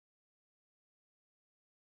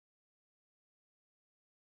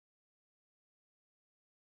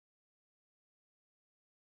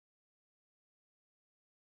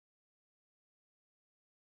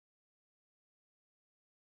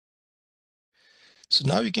So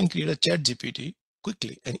now you can create a chat GPT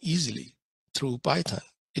quickly and easily through Python.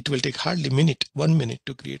 It will take hardly 1 minute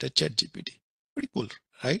to create a chat GPT. Pretty cool,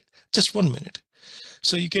 right? Just 1 minute.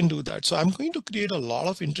 So you can do that. So I'm going to create a lot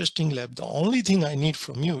of interesting lab. The only thing I need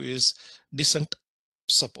from you is decent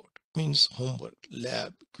support, means homework,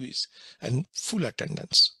 lab, quiz, and full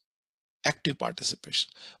attendance, active participation.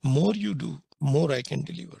 More you do, more I can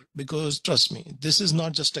deliver, because trust me, this is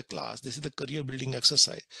not just a class. This is the career building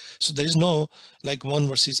exercise. So there is no like one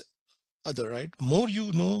versus other, right? More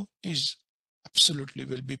you know is absolutely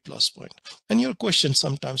will be plus point. And your question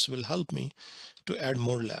sometimes will help me to add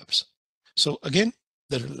more labs. So again,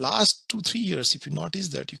 the last 2-3 years, if you notice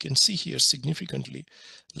that, you can see here significantly,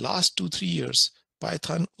 last 2-3 years,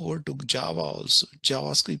 Python overtook Java also,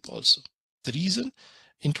 JavaScript also. The reason,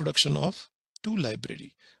 introduction of two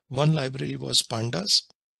library. One library was pandas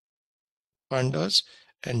and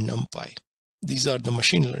NumPy. These are the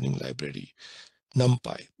machine learning library,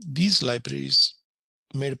 NumPy. These libraries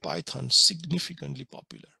made Python significantly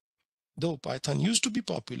popular. Though Python used to be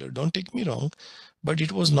popular, don't take me wrong, but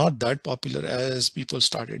it was not that popular as people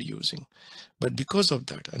started using. But because of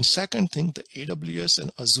that, and second thing, the AWS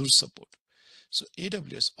and Azure support. So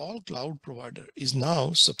AWS, all cloud provider, is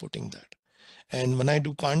now supporting that. And when I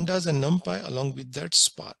do pandas and NumPy along with that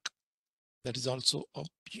Spark, that is also a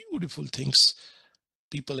beautiful things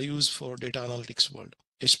people use for data analytics world,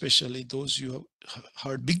 especially those you have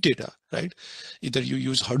heard big data, right? Either you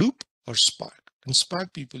use Hadoop or Spark, and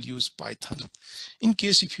Spark people use Python. In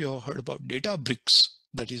case if you have heard about Databricks,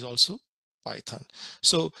 that is also Python.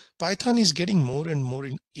 So Python is getting more and more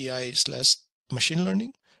in AI slash machine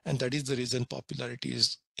learning, and that is the reason popularity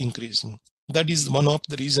is increasing. That is one of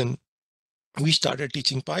the reason we started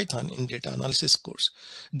teaching Python in data analysis course,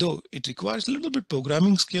 though it requires a little bit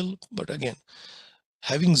programming skill, but again,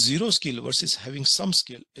 having zero skill versus having some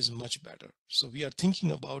skill is much better. So we are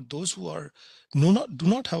thinking about those who are do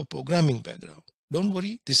not have programming background. Don't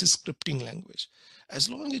worry, this is scripting language. As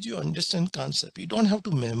long as you understand concept, you don't have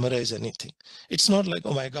to memorize anything. It's not like,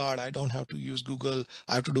 oh my God, I don't have to use Google,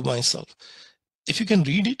 I have to do myself. If you can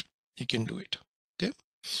read it, you can do it. Okay.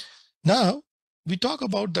 Now we talk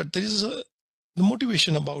about that there is the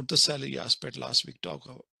motivation about the salary aspect last week talk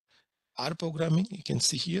about. R programming, you can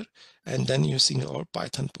see here, and then using our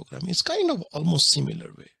Python programming. It's kind of almost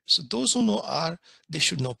similar way. So those who know R, they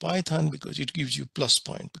should know Python because it gives you plus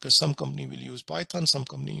point, because some company will use Python, some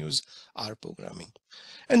company use R programming.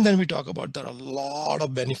 And then we talk about there are a lot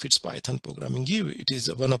of benefits Python programming give. It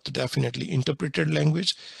is one of the definitely interpreted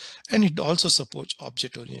language, and it also supports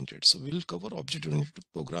object oriented. So we'll cover object oriented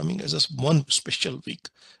programming as a one special week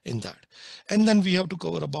in that. And then we have to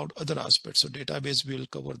cover about other aspects. So database, we'll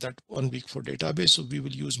cover that 1 week for database. So we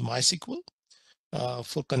will use MySQL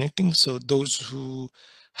for connecting. So those who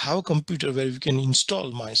have a computer where we can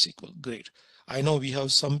install MySQL, great. I know we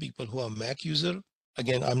have some people who are Mac user.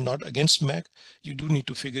 Again, I'm not against Mac. You do need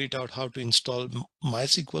to figure it out how to install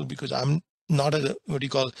MySQL, because I'm not a what you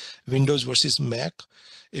call Windows versus Mac.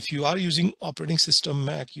 If you are using operating system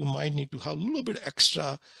Mac, you might need to have a little bit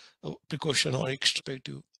extra precaution or extra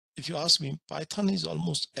perspective. If you ask me, Python is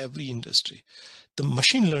almost every industry. The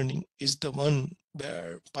machine learning is the one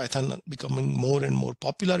where Python becoming more and more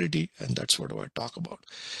popularity, and that's what I talk about.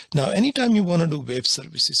 Now, anytime you want to do web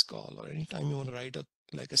services call, or anytime you want to write a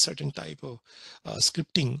like a certain type of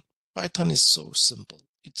scripting, Python is so simple.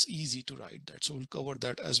 It's easy to write that. So we'll cover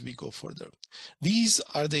that as we go further. These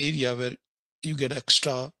are the area where you get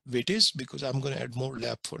extra weightage, because I'm going to add more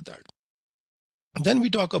lab for that. Then we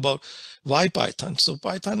talk about why Python. So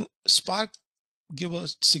Python, Spark give a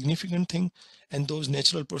significant thing, and those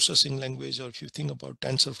natural processing language, or if you think about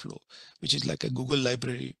TensorFlow, which is like a Google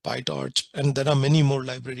library, PyTorch, and there are many more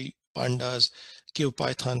library, pandas,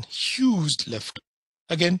 Python, huge left.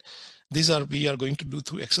 Again, these are we are going to do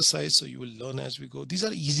through exercise, so you will learn as we go. These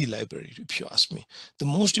are easy library, if you ask me. The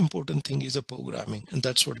most important thing is a programming, and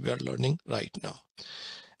that's what we are learning right now.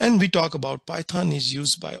 And we talk about Python is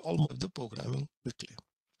used by almost the programming quickly.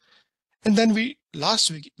 And then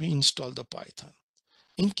last week we installed the Python.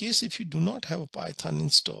 In case if you do not have a Python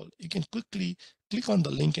installed, you can quickly click on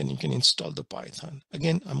the link and you can install the Python.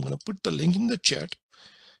 Again, I'm going to put the link in the chat.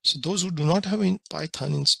 So those who do not have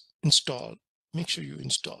Python installed, make sure you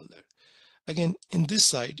install that. Again, in this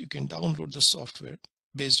site, you can download the software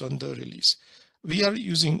based on the release. We are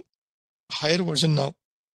using higher version now.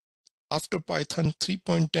 After Python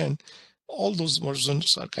 3.10, all those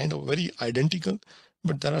versions are kind of very identical,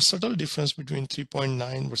 but there are subtle difference between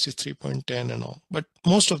 3.9 versus 3.10 and all. But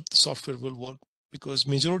most of the software will work, because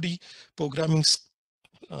majority programming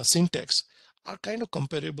syntax are kind of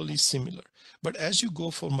comparably similar. But as you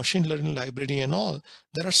go for machine learning library and all,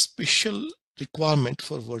 there are special requirement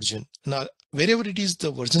for version. Now, wherever it is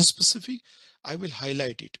the version specific, I will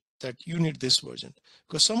highlight it that you need this version,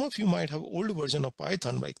 because some of you might have old version of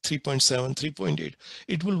Python like 3.7, 3.8.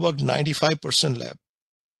 It will work 95% lab.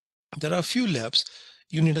 There are a few labs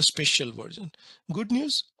you need a special version. Good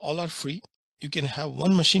news, all are free. You can have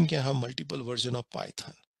one machine can have multiple version of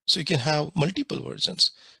Python. So you can have multiple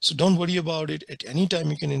versions. So don't worry about it. At any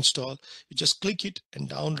time you can install. You just click it and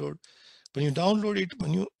download. When you download it,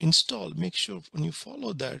 when you install, make sure when you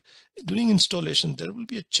follow that, during installation, there will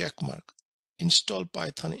be a check mark. Install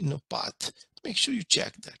Python in a path. Make sure you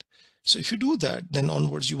check that. So if you do that, then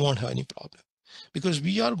onwards, you won't have any problem, because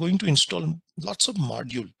we are going to install lots of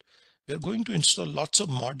module. We are going to install lots of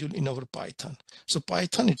module in our Python. So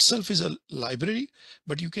Python itself is a library,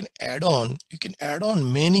 but you can add on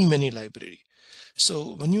many library.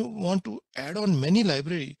 So when you want to add on many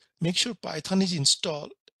library, make sure Python is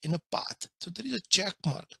installed in a path. So there is a check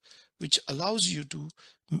mark which allows you to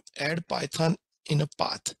add Python in a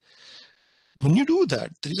path. When you do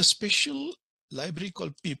that, there is a special library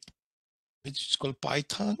called pip, which is called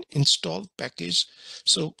Python install package.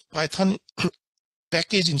 So Python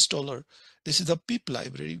package installer, this is the pip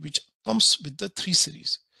library which comes with the 3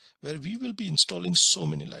 series, where we will be installing so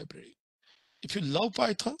many library. If you love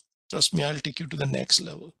Python, trust me, I'll take you to the next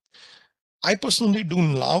level. I personally do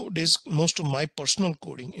nowadays most of my personal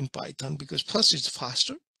coding in Python, because first it's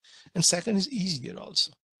faster and second is easier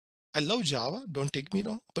also. I love Java, don't take me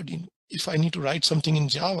wrong, but if I need to write something in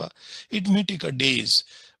Java, it may take a days.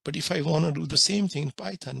 But if I want to do the same thing in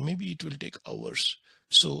Python, maybe it will take hours.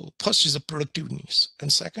 So first is the productiveness,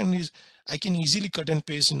 and second is I can easily cut and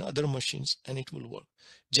paste in other machines and it will work.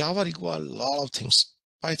 Java requires a lot of things.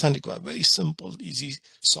 Python requires very simple, easy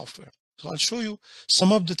software. So I'll show you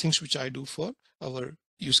some of the things which I do for our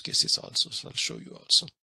use cases also. So I'll show you also.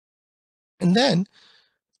 And then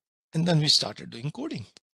we started doing coding.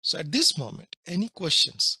 So at this moment, any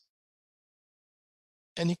questions?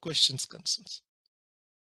 Any questions, concerns?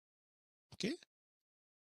 Okay.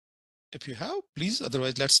 If you have, please,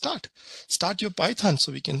 otherwise let's start. Start your Python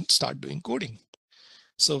so we can start doing coding.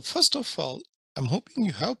 So first of all, I'm hoping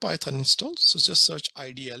you have Python installed. So just search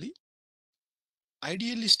IDLE.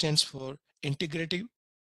 IDLE stands for Integrated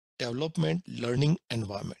Development Learning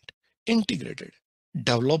Environment. Integrated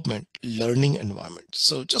Development Learning Environment.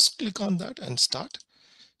 So just click on that and start.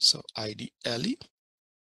 So IDLE,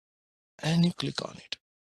 and you click on it.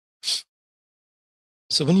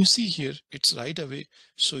 So when you see here, it's right away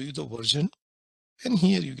show you the version, and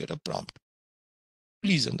here you get a prompt.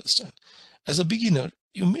 Please understand, as a beginner,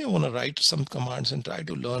 you may want to write some commands and try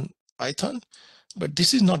to learn Python, but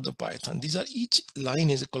this is not the Python. These are, each line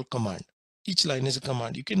is called command. Each line is a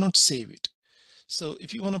command. You cannot save it. So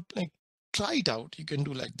if you want to like try it out, you can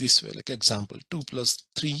do like this way, like example, 2 plus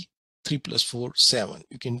 3, 3 plus 4, 7.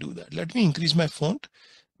 You can do that. Let me increase my font.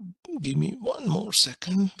 Give me one more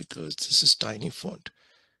second, because this is tiny font.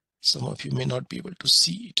 Some of you may not be able to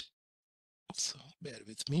see it. So bear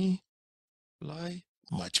with me. Apply,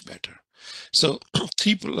 much better. So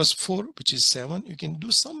 3 plus 4, which is 7, you can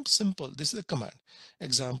do some simple. This is a command.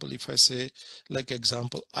 Example, if I say like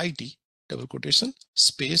example, IT, double quotation,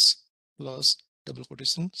 space, plus double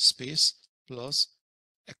quotation, space, plus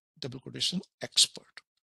double quotation, expert.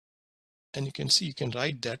 And you can see, you can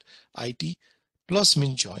write that IT plus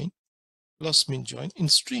mean join, plus mean join. In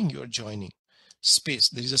string, you are joining space.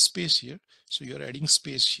 There is a space here. So you're adding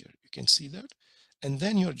space here. You can see that. And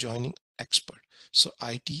then you're joining expert. So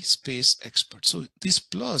IT space expert. So this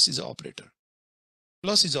plus is operator.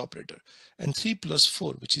 Plus is operator. And 3 plus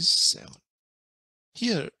 4, which is 7.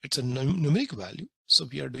 Here it's a numeric value. So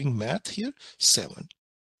we are doing math here, 7.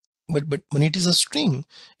 But when it is a string,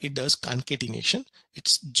 it does concatenation.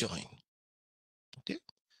 It's join. Okay.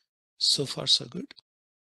 So far, so good.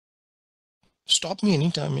 Stop me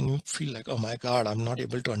anytime and you feel like, oh my God, I'm not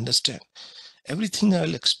able to understand. Everything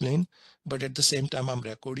I'll explain, but at the same time, I'm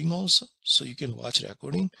recording also. So you can watch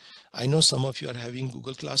recording. I know some of you are having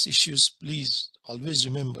Google Class issues. Please always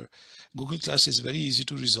remember, Google Class is very easy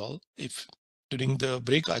to resolve. If during the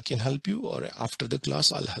break, I can help you, or after the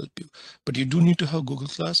class, I'll help you. But you do need to have Google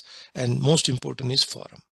Class, and most important is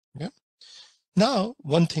forum. Yeah. Now,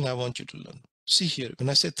 one thing I want you to learn. See here, when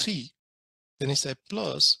I say 3, then I say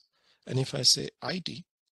plus, and if I say IT,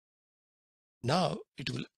 now it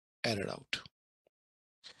will error out.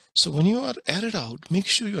 So when you are error out, make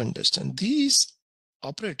sure you understand this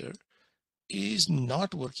operator is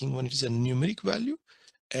not working when it is a numeric value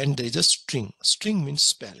and there is a string. String means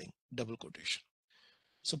spelling, double quotation.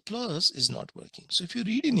 So plus is not working. So if you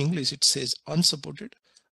read in English, it says unsupported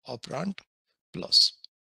operand plus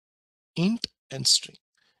int and string.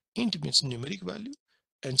 Int means numeric value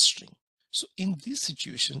and string. So in this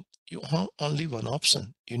situation, you have only one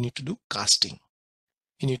option. You need to do casting.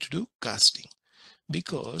 You need to do casting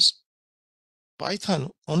because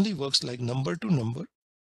Python only works like number to number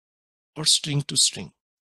or string to string.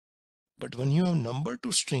 But when you have number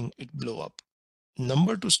to string, it blow up.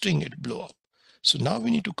 Number to string, it blow up. So now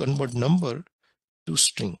we need to convert number to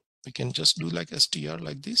string. We can just do like str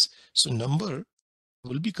like this. So number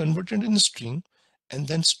will be converted in a string, and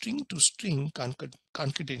then string to string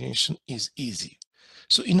concatenation is easy.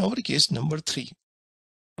 So in our case, number 3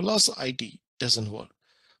 plus it doesn't work.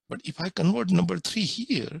 But if I convert number 3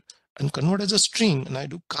 here and convert as a string and I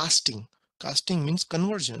do casting, casting means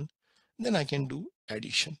conversion, then I can do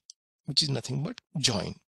addition, which is nothing but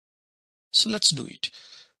join. So let's do it.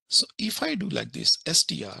 So if I do like this,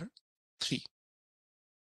 str3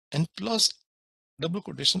 and plus double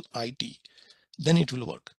quotation it, then it will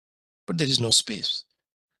work. But there is no space.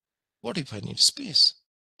 What if I need space?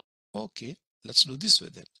 Okay, let's do this way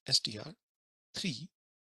then. str3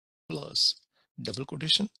 plus double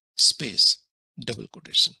quotation space double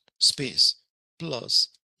quotation space plus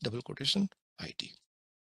double quotation it.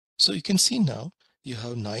 So you can see now you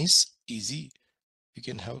have nice easy. You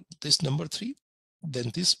can have this number 3,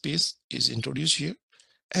 then this space is introduced here,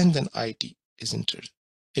 and then it is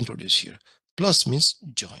introduced here. Plus means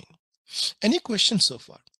join. Any questions so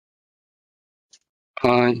far?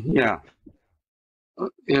 Yeah.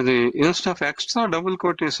 Instead of extra double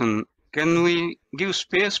quotation, can we give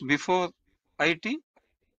space before IT?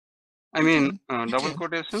 I mean, You double can,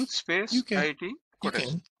 quotation, space, you can, IT, you quotation.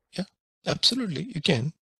 can. Yeah, absolutely, you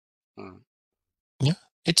can. Uh, Yeah,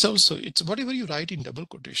 it's also, it's whatever you write in double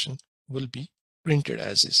quotation will be printed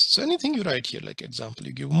as is. So anything you write here, like example,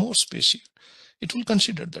 you give more space here, it will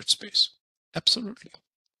consider that space. Absolutely.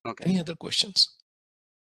 okay. Any other questions?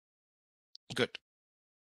 Good.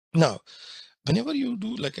 Now, whenever you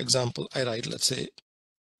do like example, I write, let's say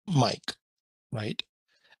Mike, right?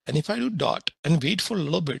 And if I do dot and wait for a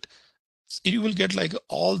little bit, you will get like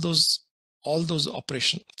all those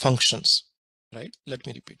operation functions, right? Let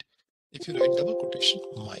me repeat. If you write double quotation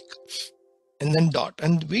Mike and then dot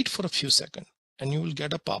and wait for a few seconds, and you will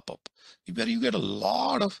get a pop-up where you get a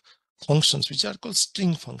lot of functions which are called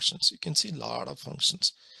string functions. You can see a lot of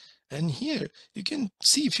functions, and here you can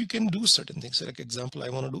see if you can do certain things. Like example, I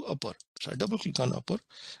want to do upper, so I double click on upper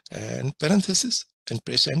and parenthesis and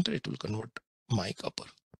press enter. It will convert Mike upper,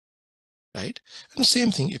 right? And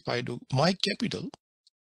same thing if I do Mike capital,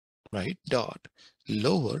 right, dot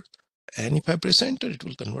lower, and if I press enter, it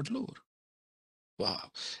will convert lower. Wow.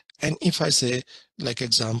 And if I say, like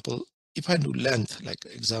example, if I do length, like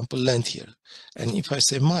example length here, and if I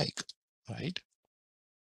say Mike, right,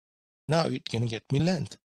 now it can get me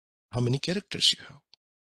length, how many characters you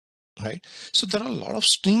have, right? So there are a lot of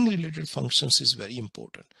string related functions is very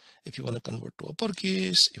important. If you want to convert to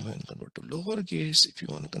uppercase, if you want to convert to lowercase, if you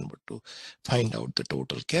want to convert to find out the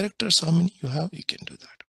total characters, how many you have, you can do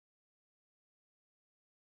that.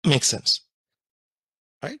 Makes sense,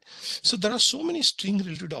 right? So there are so many string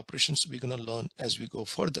related operations we're going to learn as we go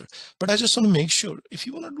further. But I just want to make sure if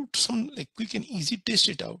you want to do some like quick and easy test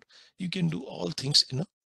it out, you can do all things in a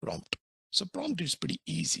prompt. So prompt is pretty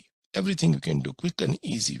easy. Everything you can do quick and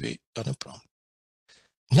easy way on a prompt.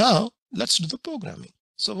 Now let's do the programming.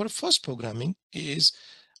 So our first programming is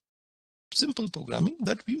simple programming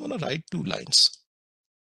that we want to write 2 lines.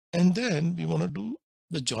 And then we want to do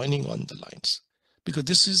the joining on the lines because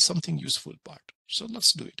this is something useful part. So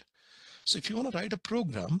let's do it. So if you want to write a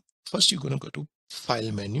program, first you're going to go to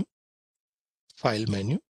file menu,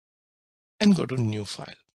 and go to new file.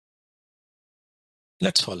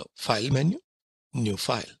 Let's follow file menu, new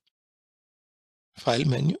file, file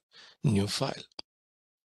menu, new file.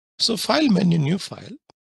 So file menu, new file,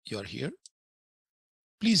 you're here.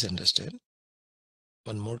 Please understand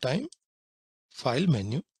one more time, file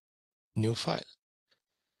menu, new file.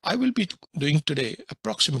 I will be doing today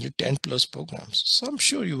approximately 10 plus programs. So I'm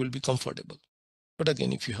sure you will be comfortable. But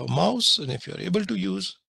again, if you have mouse and if you're able to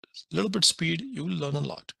use a little bit speed, you will learn a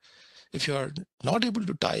lot. If you are not able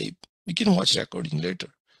to type, you can watch recording later,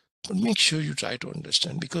 but make sure you try to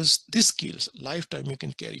understand because these skills, lifetime you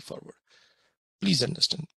can carry forward. Please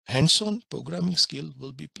understand, hands-on programming skill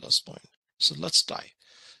will be plus point. So let's try.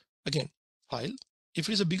 Again, file. If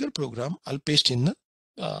it is a bigger program, I'll paste in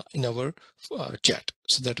our chat.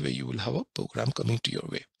 So that way you will have a program coming to your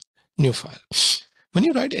way. New file. When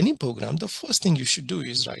you write any program, the first thing you should do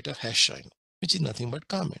is write a hash sign, which is nothing but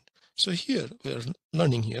comment. So here we are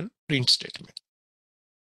learning here print statement.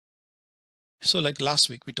 So like last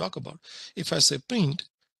week we talked about, if I say print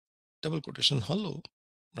double quotation hello,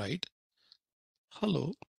 right?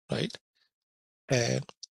 Hello, right? And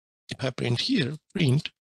if I print here, print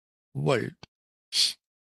world.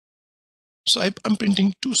 So I'm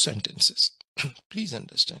printing two sentences. Please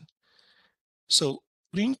understand. So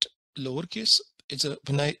print lowercase, it's a,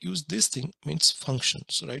 when I use this thing, means function.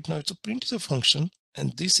 So right now it's a print is a function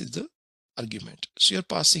and this is the argument. So you're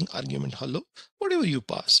passing argument hello, whatever you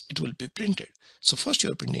pass, it will be printed. So first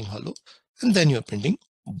you're printing hello and then you're printing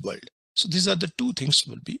world. So these are the two things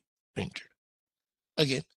will be printed.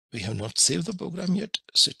 Again, we have not saved the program yet.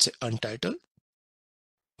 So it's untitled.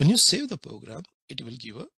 When you save the program, it will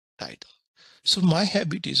give a title. So my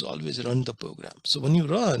habit is always run the program. So when you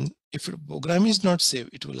run, if your program is not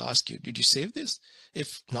saved, it will ask you, did you save this?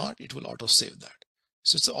 If not, it will auto save that.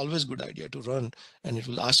 So it's always a good idea to run and it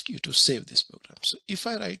will ask you to save this program. So if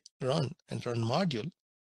I write run and run module,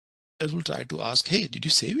 it will try to ask, hey, did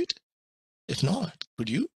you save it? If not, could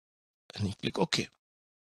you? And you click OK.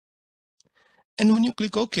 And when you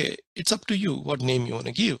click OK, it's up to you what name you want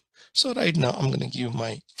to give. So right now I'm going to give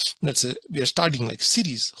my, let's say we are starting like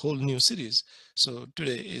series, whole new series. So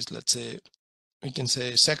today is, let's say, we can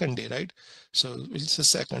say second day, right? So we'll say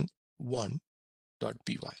second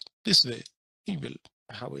one.py. This way we will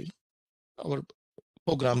have our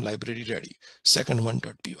program library ready, second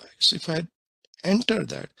one.py. So if I enter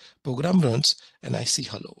that, program runs and I see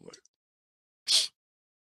hello world.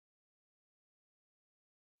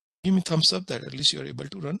 Give me thumbs up that at least you're able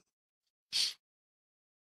to run.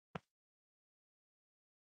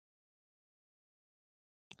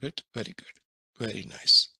 Good, very good, very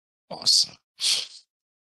nice, awesome.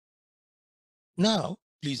 Now,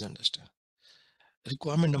 please understand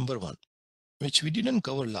requirement number one, which we didn't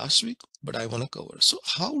cover last week, but I want to cover. So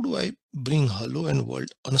how do I bring hello and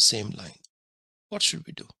world on the same line? What should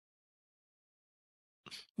we do?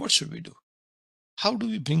 What should we do? How do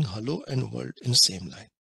we bring hello and world in the same line?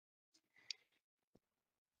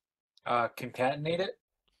 Concatenate it.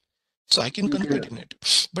 So I can concatenate,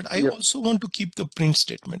 but I also want to keep the print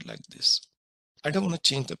statement like this. I don't want to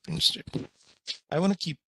change the print statement. I want to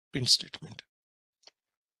keep print statement.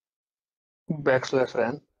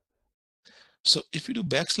 \n. So if you do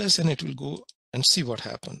 \n, it will go and see what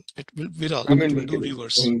happened. It will Viral, I mean, it will do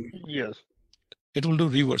reverse. Yes. It will do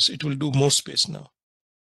reverse. It will do more space now.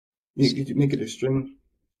 You can make it a string.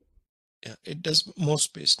 Yeah, it does more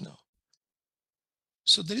space now.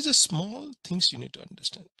 So there is a small things you need to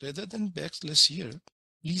understand. Rather than \, here,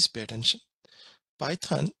 please pay attention.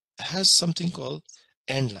 Python has something called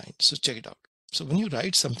end line. So check it out. So when you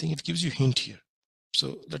write something, it gives you hint here.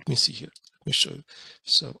 So let me see here. Let me show you.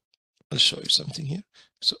 So I'll show you something here.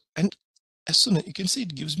 So, and as soon as you can see,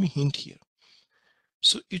 it gives me hint here.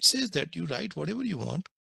 So it says that you write whatever you want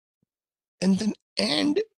and then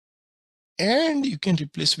and you can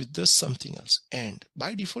replace with the something else. And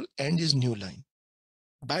by default, and is new line.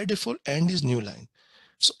 By default, and is new line.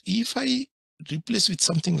 So if I replace with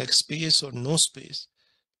something like space or no space,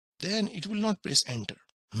 then it will not press enter.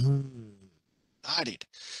 Got it.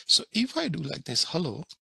 So if I do like this, hello,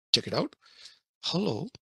 check it out, hello,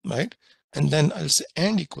 right? And then I'll say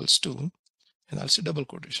and equals to, and I'll say double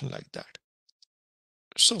quotation like that.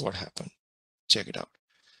 So what happened? Check it out.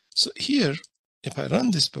 So here, if I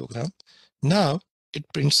run this program, now it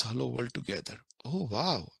prints hello world together. Oh,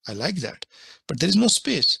 wow, I like that. But there is no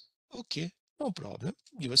space. Okay, no problem.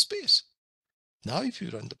 Give a space. Now, if you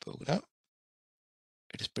run the program,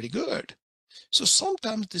 it is pretty good. So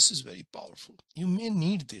sometimes this is very powerful. You may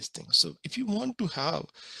need these things. So if you want to have,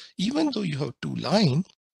 even though you have two lines,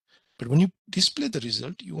 but when you display the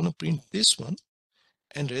result, you want to print this one.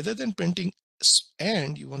 And rather than printing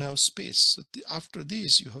and, you want to have space. So after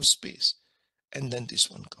this, you have space. And then this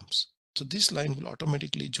one comes. So this line will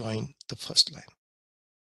automatically join the first line.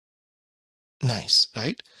 Nice,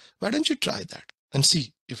 right? Why don't you try that and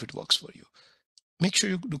see if it works for you? Make sure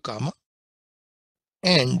you do comma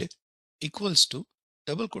and equals to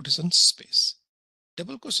double quotation space.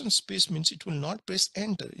 Double quotation space means it will not press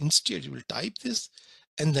enter. Instead, you will type this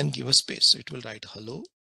and then give a space. So it will write hello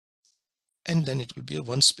and then it will be a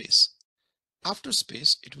one space. After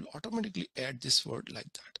space, it will automatically add this word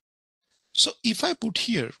like that. So if I put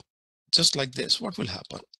here just like this, what will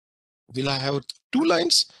happen? Will I have two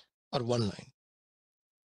lines or one line?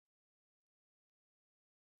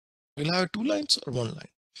 Will I have two lines or one line?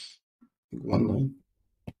 One line.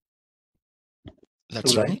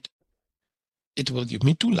 Let's run it. It will give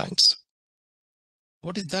me two lines.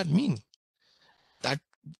 What does that mean? That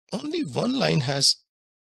only one line has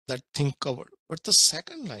that thing covered, but the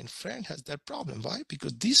second line, friend, has that problem. Why?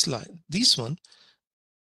 Because this line, this one,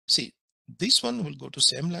 see, This one will go to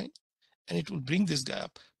same line and it will bring this guy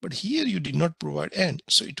up. But here you did not provide end,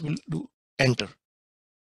 so it will do enter.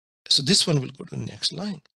 So this one will go to the next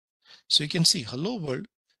line. So you can see hello world.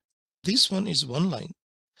 This one is one line,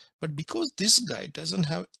 but because this guy doesn't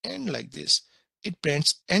have end like this, it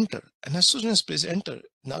prints enter. And as soon as press enter,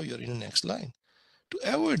 now you're in the next line. To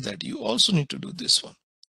avoid that, you also need to do this one.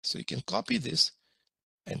 So you can copy this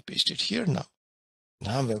and paste it here now.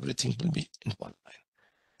 Now everything will be in one line.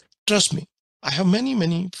 Trust me, I have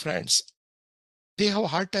many friends. They have a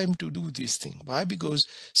hard time to do this thing. Why? Because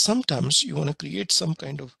sometimes you want to create some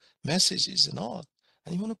kind of messages and all,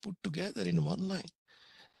 and you want to put together in one line.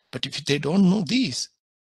 But if they don't know these,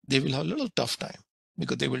 they will have a little tough time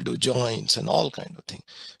because they will do joins and all kind of thing.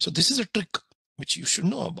 So this is a trick which you should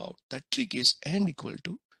know about. That trick is and equal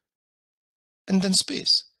to and then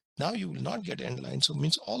space. Now you will not get end line, so it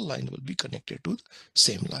means all line will be connected to the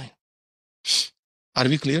same line. Are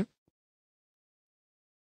we clear?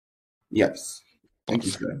 Yes. Thank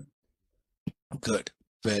you, Perfect. sir. Good.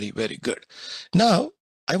 Very good. Now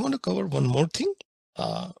I want to cover one more thing.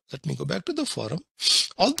 Let me go back to the forum.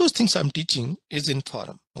 All those things I'm teaching is in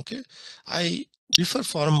forum. Okay. I refer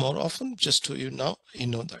forum more often just to you now, you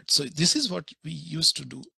know that. So this is what we used to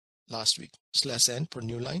do last week. /n for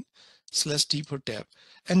new line, /t for tab.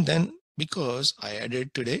 And then because I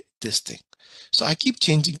added today this thing. So I keep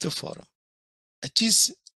changing the forum.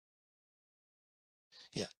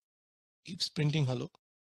 Yeah, keeps printing hello.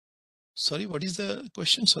 Sorry, what is the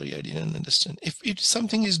question? Sorry, I didn't understand. If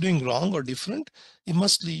something is doing wrong or different, it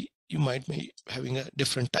must be, you might be having a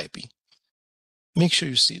different typing. Make sure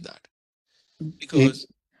you see that. Because,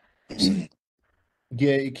 sorry.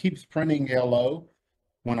 Yeah, it keeps printing hello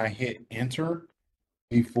when I hit enter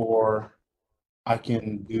before I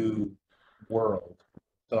can do world.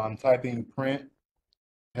 So I'm typing print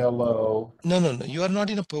hello. No, you are not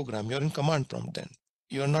in a program. You're in command prompt then.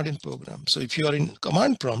 You are not in program. So if you are in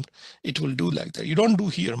command prompt, it will do like that. You don't do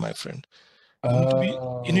here, my friend.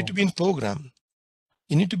 You need to be in program.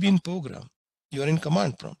 You need to be in program. You are in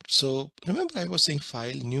command prompt. So remember I was saying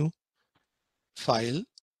file,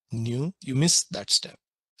 new, you missed that step.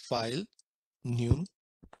 File, new,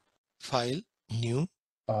 file, new,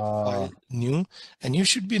 file, new, and you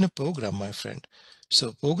should be in a program, my friend.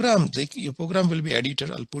 So program, your program will be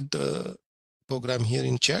editor. I'll put the program here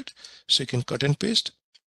in chat so you can cut and paste.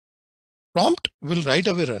 Prompt will right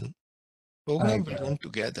away run. Program will run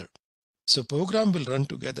together. So program will run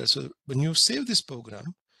together. So when you save this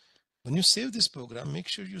program, make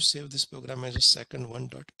sure you save this program as a second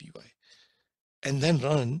one.py and then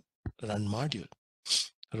run module,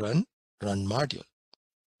 run module.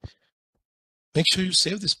 Make sure you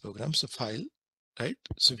save this program. So file, right?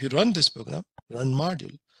 So if you run this program, run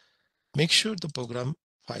module, make sure the program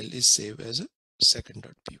file is saved as a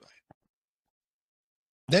second.py.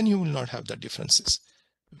 Then you will not have the differences.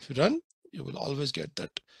 If you run, you will always get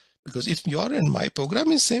that, because if your and my program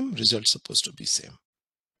is same, results supposed to be same.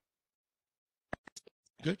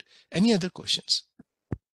 Good. Any other questions?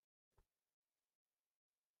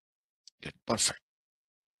 Good. Perfect.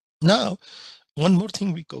 Now, one more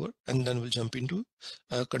thing we cover, and then we'll jump into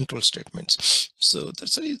control statements. So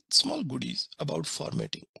that's a small goodies about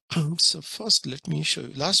formatting. So first, let me show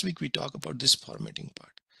you. Last week we talked about this formatting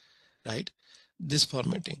part, right? This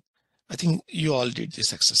formatting. I think you all did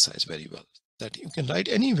this exercise very well. That you can write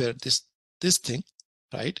anywhere this thing,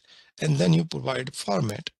 right? And then you provide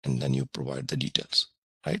format, and then you provide the details,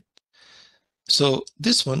 right? So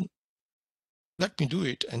this one, let me do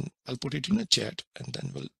it, and I'll put it in a chat, and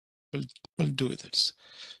then we'll do this.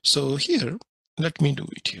 So here, let me do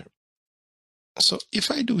it here. So if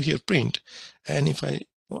I do here print, and if I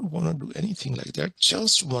don't want to do anything like that,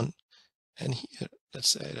 just one, and here, let's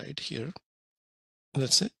say I write here,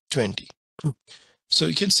 let's say 20. So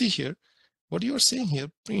you can see here, what you are saying here,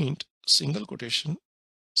 print single quotation,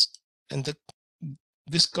 and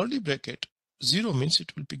this curly bracket 0 means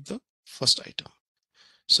it will pick the first item.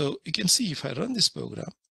 So you can see if I run this program,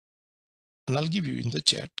 and I'll give you in the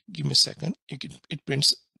chat, give me a second, it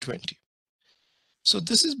prints 20. So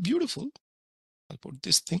this is beautiful. I'll put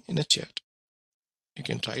this thing in a chat. You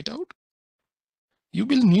can try it out. You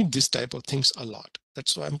will need this type of things a lot.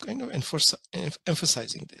 That's why I'm kind of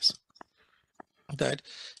emphasizing this. That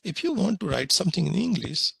if you want to write something in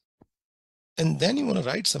English, and then you want to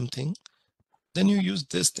write something, then you use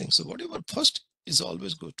this thing. So whatever first is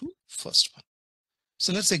always go to first one.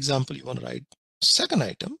 So let's example, you want to write second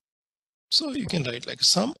item. So you can write like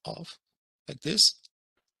sum of like this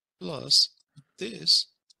plus this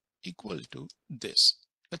equal to this.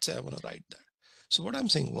 Let's say I want to write that. So what I'm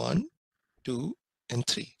saying 1, 2, and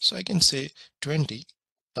 3. So I can say 20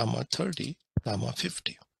 comma 30, comma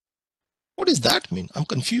 50. What does that mean? I'm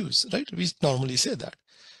confused, right? We normally say that.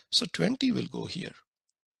 So 20 will go here.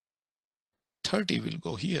 30 will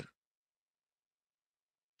go here.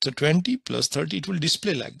 So 20 plus 30, it will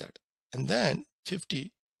display like that. And then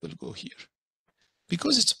 50 will go here.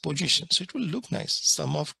 Because it's a position, so it will look nice.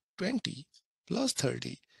 Sum of 20 plus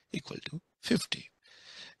 30 equal to 50.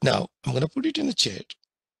 Now, I'm going to put it in the chat.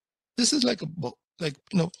 This is like a book, like,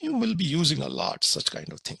 you will be using a lot such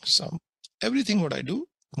kind of things. So everything what I do,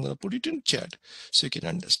 I'm going to put it in chat so you can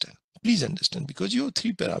understand. Please understand, because you have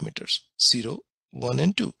 3 parameters, 0, 1,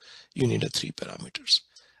 and 2. You need a 3 parameters.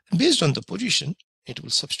 And based on the position, it will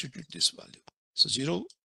substitute this value. So 0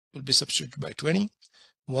 will be substituted by 20,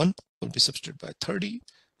 1 will be substituted by 30,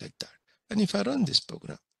 like that. And if I run this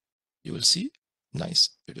program, you will see nice,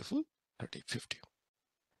 beautiful 30, 50.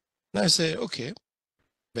 Now I say, okay,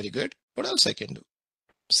 very good. What else I can do?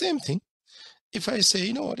 Same thing. If I say,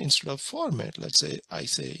 you know what, instead of format, let's say I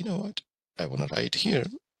say, you know what, I want to write here.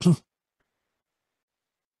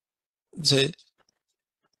 Say,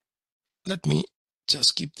 let me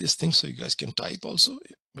just keep this thing so you guys can type also,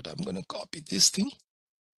 but I'm going to copy this thing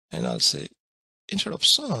and I'll say, instead of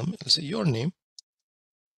sum, I'll say your name.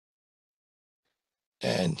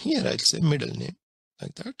 And here I'll say middle name,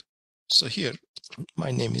 like that. So here,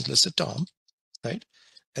 my name is, let's say Tom, right?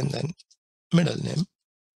 And then middle name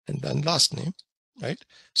and then last name, right?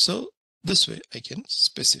 So this way I can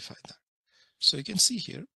specify that. So you can see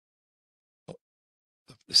here, oh,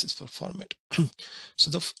 this is for format. So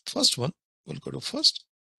the first one will go to first,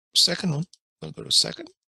 second one will go to second,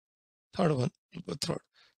 third one will go third.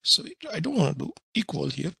 So I don't want to do equal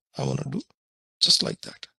here. I want to do just like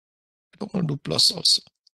that. I don't want to do plus also.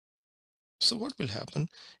 So what will happen?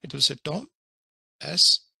 It will say Tom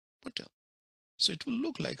S Patel. So it will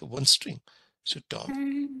look like a one string. So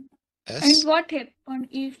Tom S. And what happen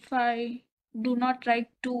if I do not write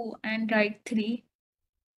 2 and write 3?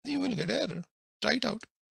 You will get error. Try it out.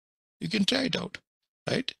 You can try it out,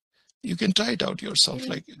 right? You can try it out yourself.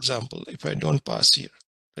 Like example, if I don't pass here,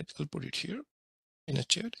 right, I'll put it here in a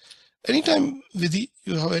chat. Anytime Vidhi,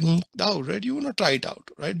 you have any doubt, right? You want to try it out,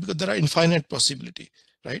 right? Because there are infinite possibility,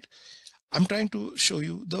 right? I'm trying to show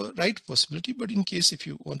you the right possibility, but in case if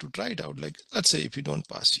you want to try it out, like let's say if you don't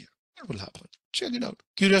pass here, what will happen? Check it out.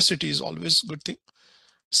 Curiosity is always a good thing.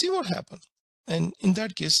 See what happens. And in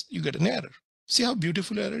that case, you get an error. See how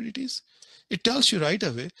beautiful error it is? It tells you right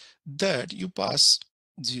away that you pass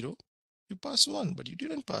 0, you pass 1, but you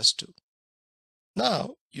didn't pass 2.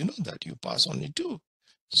 Now, you know that you pass only 2,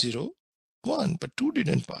 0, 1, but 2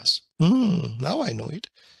 didn't pass. Now I know it.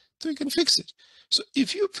 So you can fix it. So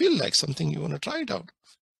if you feel like something you want to try it out,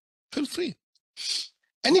 feel free.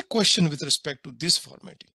 Any question with respect to this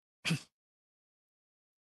formatting?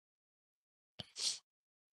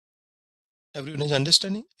 Everyone is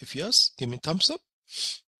understanding? If yes, give me thumbs up.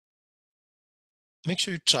 Make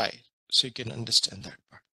sure you try so you can understand that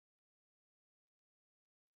part.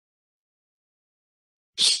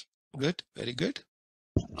 Good, very good.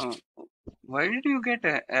 Why did you get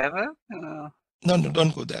an error? No,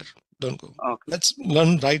 don't go there. Don't go. Okay. Let's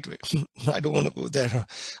learn right way. I don't want to go there.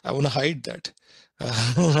 I want to hide that.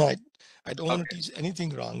 I don't want to teach anything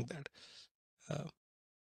wrong that.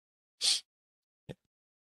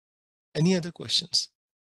 Any other questions?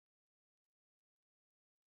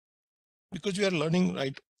 Because we are learning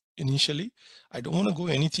right initially, I don't want to go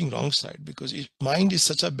anything wrong side, because mind is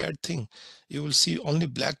such a bad thing. You will see only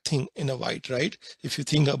black thing in a white, right? If you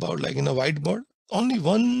think about like in a whiteboard, only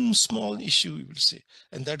one small issue you will see,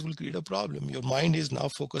 and that will create a problem. Your mind is now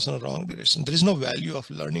focused on a wrong direction. There is no value of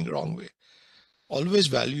learning wrong way. Always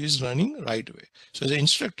value is running right way. So as an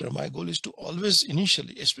instructor, my goal is to always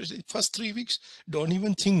initially, especially first 3 weeks, don't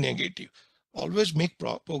even think negative. Always make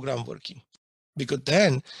program working. Because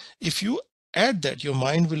then if you add that, your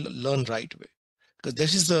mind will learn right way. Because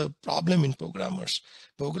this is the problem in programmers.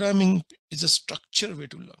 Programming is a structured way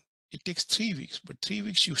to learn. It takes 3 weeks, but 3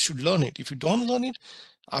 weeks you should learn it. If you don't learn it,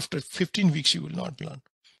 after 15 weeks, you will not learn.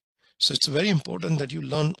 So it's very important that you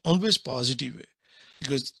learn always positive way,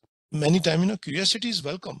 because many times, curiosity is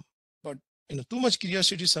welcome, but too much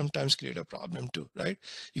curiosity sometimes create a problem too, right?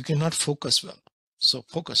 You cannot focus well. So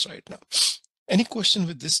focus right now. Any question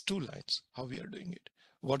with these 2 lines, how we are doing it,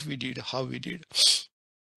 what we did, how we did?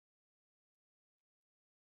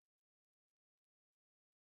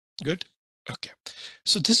 Good. Okay.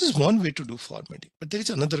 So this is one way to do formatting, but there is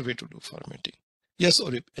another way to do formatting. Yes,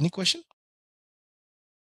 Orip, any question?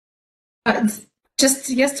 Just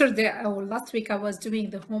yesterday or last week, I was doing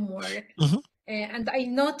the homework, and I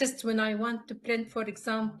noticed when I want to print, for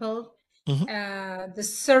example, the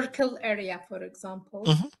circle area, for example,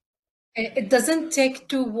 Mhm. it doesn't take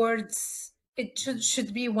 2 words. It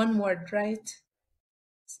should be 1 word, right?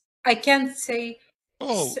 I can't say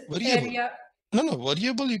Oh, variable. area. No,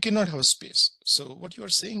 variable, you cannot have space. So what you are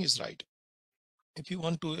saying is right. If you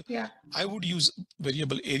want to, Yeah. I would use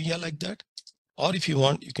variable area like that. Or if you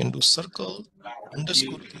want, you can do circle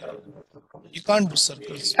underscore area. You can't do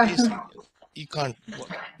circle space area. You can't work.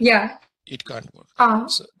 Yeah. It can't work. Uh,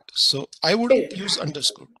 So I would it- use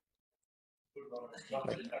underscore.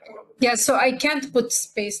 Right. yeah, so I can't put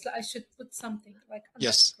space. I should put something like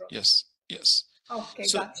Yes, underscore. yes. Okay,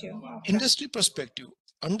 So got you. Okay. industry perspective,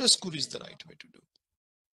 underscore is the right way to do.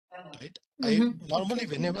 Right. I normally,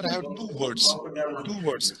 whenever I have two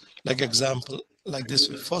words, like example, like this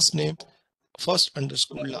way, first name, first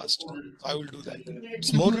underscore last, I will do like that.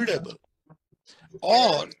 It's more readable.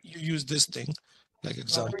 Or you use this thing, like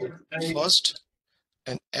example, first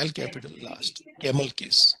and L capital last, camel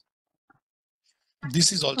case.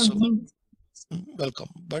 This is also welcome,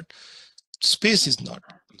 but space is not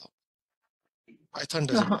allowed. Python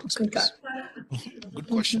doesn't like Okay, got space. Good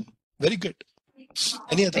question. Very good.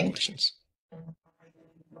 Any other Thank you. questions?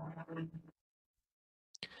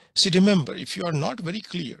 See, remember, if you are not very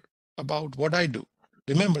clear about what I do,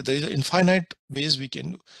 remember there is infinite ways we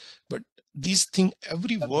can do, but these things,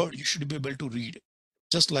 every word you should be able to read,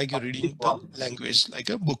 just like you're reading the language like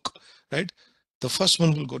a book, right? The first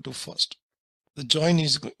one will go to first. The join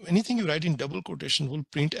is anything you write in double quotation will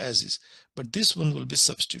print as is, but this one will be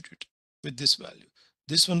substituted with this value.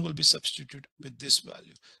 This one will be substituted with this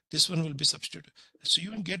value. This one will be substituted. So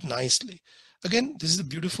you will get nicely. Again, this is a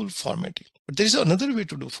beautiful formatting, but there is another way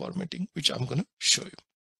to do formatting, which I'm going to show you.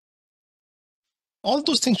 All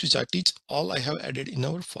those things which I teach, all I have added in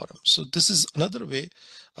our forum. So this is another way.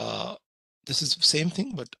 This is the same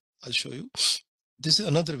thing, but I'll show you. This is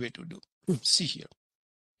another way to do. See here,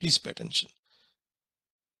 please pay attention.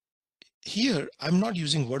 Here, I'm not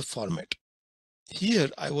using word format. Here,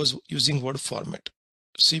 I was using word format.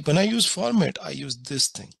 See, when I use format, I use this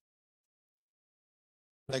thing,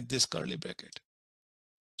 like this curly bracket.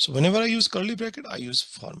 So whenever I use curly bracket, I use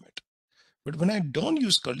format. But when I don't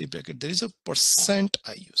use curly bracket, there is a percent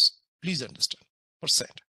I use. Please understand,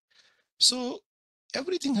 percent. So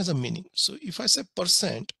everything has a meaning. So if I say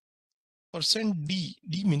percent D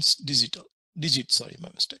means digit, sorry, my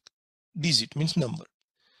mistake. Digit means number.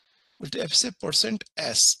 But if I say percent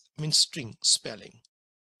S means string, spelling.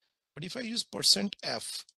 But if I use percent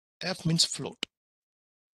F means float.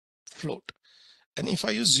 And if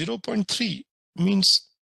I use 0.3 means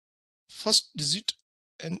first digit,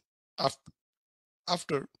 and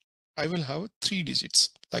after I will have 3 digits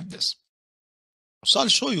like this. So I'll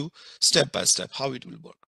show you step by step how it will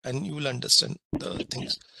work, and you will understand the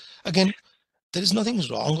things. Again, there is nothing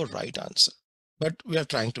wrong or right answer, but we are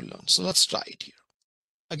trying to learn. So let's try it here.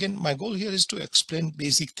 Again, my goal here is to explain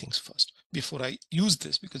basic things first before I use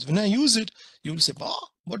this, because when I use it, you will say, wow,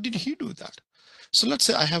 what did he do that? So let's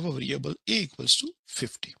say I have a variable a equals to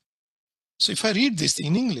 50. So if I read this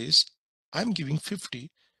in English, I'm giving 50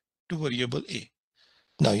 to variable a.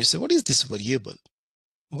 Now you say, what is this variable?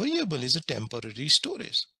 Variable is a temporary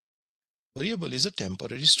storage. Variable is a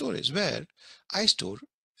temporary storage where I store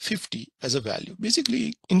 50 as a value.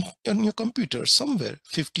 Basically, on your computer, somewhere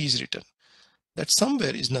 50 is written. That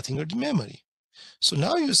somewhere is nothing but memory. So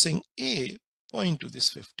now you're saying a point to this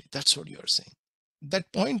 50. That's what you are saying. That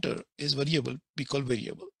pointer is variable, we call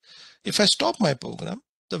variable. If I stop my program,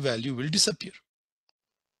 the value will disappear.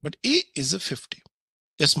 But a is a 50.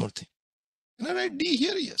 Yes, Murthy. Can I write d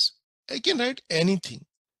here? Yes. I can write anything.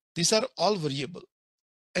 These are all variable.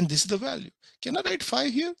 And this is the value. Can I write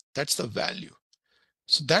 5 here? That's the value.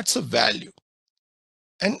 So that's a value.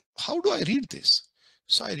 And how do I read this?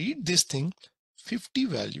 So I read this thing, 50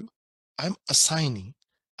 value. I'm assigning.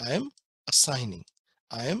 I am assigning.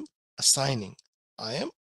 I am assigning. I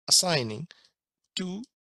am assigning to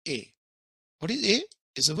a. What is a?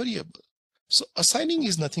 Is a variable. So assigning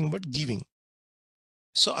is nothing but giving.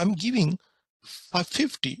 So I'm giving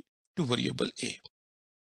 50 to variable a.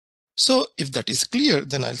 So if that is clear,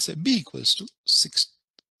 then I'll say b equals to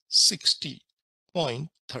 60.30.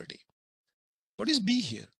 What is b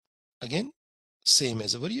here? Again, same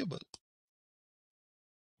as a variable.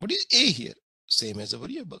 What is a here? Same as a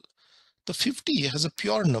variable. The 50 has a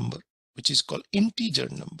pure number, which is called integer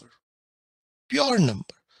number. Pure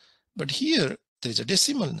number. But here there is a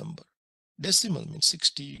decimal number. Decimal means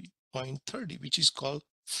 60.30, which is called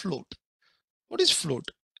float. What is float?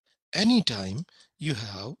 Anytime you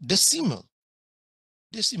have decimal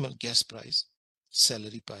gas price,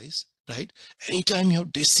 salary price, right? Anytime you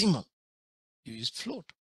have decimal, you use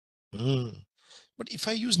float. But if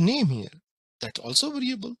I use name here, that's also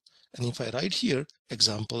variable. And if I write here,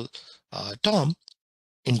 example, Tom,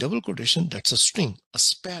 in double quotation, that's a string, a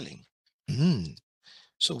spelling.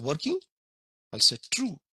 So working, I'll say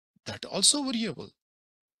true. That also variable.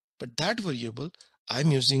 But that variable,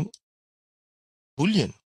 I'm using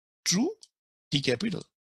Boolean, true, T capital,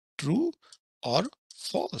 true or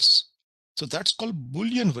false. So that's called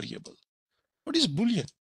Boolean variable. What is Boolean?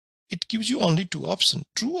 It gives you only two options,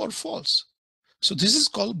 true or false. So this is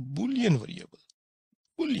called Boolean variable.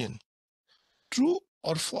 Boolean, true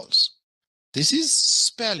or false. This is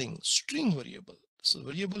spelling, string variable. So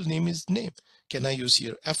variable name is name. Can I use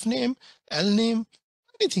here F name, L name,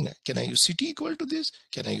 anything? Can I use city equal to this?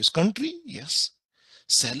 Can I use country? Yes.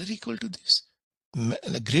 Salary equal to this.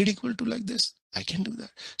 Grade equal to like this. I can do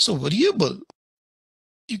that. So variable,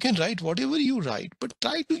 you can write whatever you write, but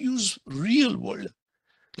try to use real world,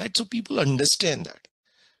 right? So people understand that.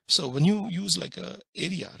 So when you use like a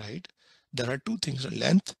area, right, there are two things,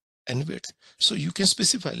 length and width. So you can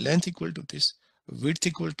specify length equal to this, width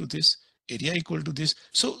equal to this, area equal to this.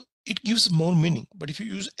 So it gives more meaning. But if you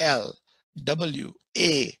use L, W,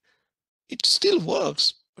 A, it still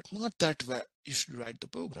works, but not that way you should write the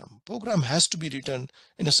program. Program has to be written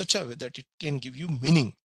in a such a way that it can give you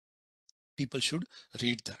meaning. People should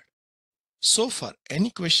read that. So far,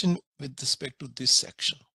 any question with respect to this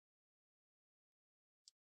section?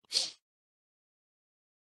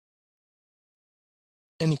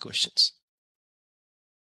 Any questions?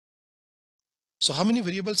 So how many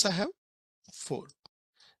variables I have? 4.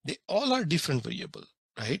 They all are different variable,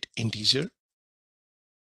 right? Integer,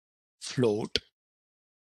 float,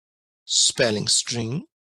 spelling string,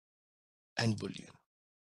 and Boolean.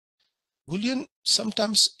 Boolean,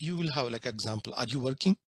 sometimes you will have like example, are you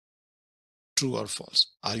working? True or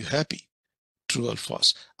false? Are you happy? True or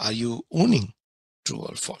false? Are you owning? True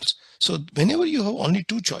or false? So whenever you have only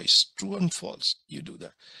two choice, true and false, you do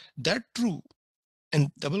that. That true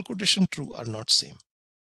and double quotation true are not same.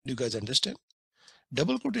 Do you guys understand?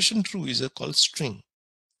 Double quotation true is a called string,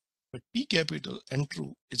 but T capital and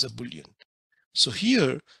true is a Boolean. So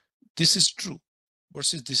here, this is true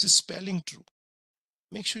versus this is spelling true.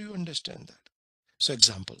 Make sure you understand that. So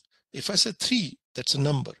example, if I say 3, that's a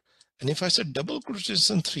number. And if I said double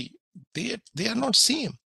quotation 3, they are not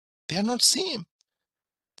same. They are not same.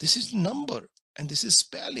 This is number and this is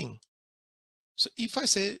spelling. So if I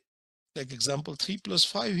say, like example, 3 plus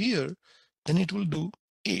 5 here, then it will do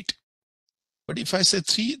 8. But if I say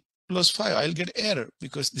 3 plus 5, I'll get error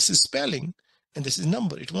because this is spelling and this is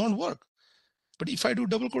number. It won't work. But if I do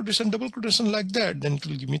double quotation like that, then it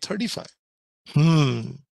will give me 35.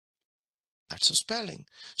 That's a spelling.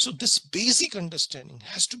 So this basic understanding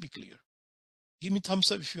has to be clear. Give me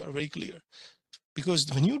thumbs up if you are very clear. Because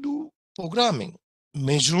when you do programming,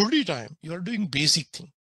 majority time, you are doing basic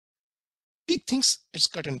thing. Big things, it's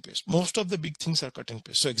cut and paste. Most of the big things are cut and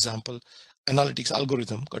paste. So example, analytics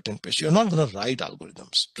algorithm, cut and paste. You're not going to write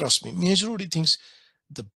algorithms. Trust me, majority things,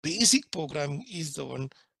 the basic programming is the one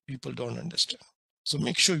people don't understand. So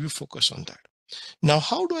make sure you focus on that. Now,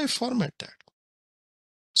 how do I format that?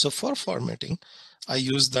 So for formatting, I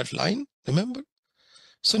use that line, remember?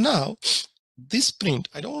 So now this print,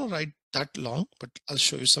 I don't want to write that long, but I'll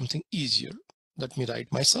show you something easier. Let me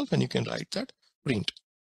write myself and you can write that print,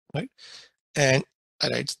 right? And I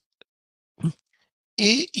write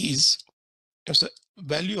A is the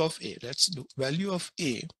value of A. Let's do value of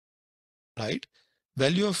A, right?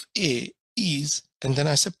 Value of A is, and then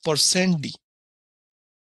I say %D,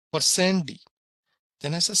 %D.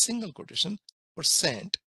 Then I say single quotation,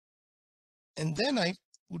 %. And then I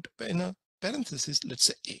put in a parenthesis, let's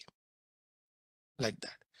say A, like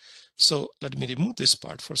that. So let me remove this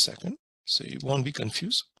part for a second so you won't be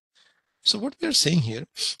confused. So what we are saying here,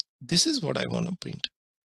 this is what I want to print.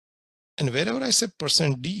 And wherever I say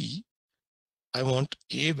 %D, I want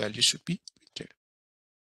A value should be printed.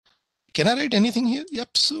 Can I write anything here? Yeah,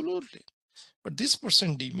 absolutely. But this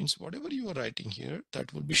 %D means whatever you are writing here,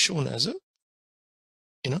 that will be shown as a,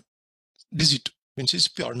 digit, which is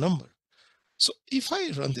pure number. So if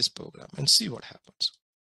I run this program and see what happens.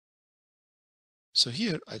 So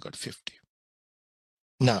here I got 50.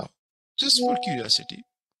 Now, just for curiosity,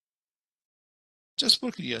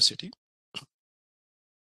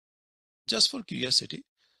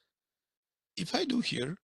 if I do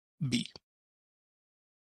here B,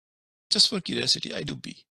 just for curiosity, I do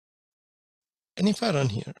B. And if I run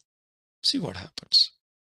here, see what happens.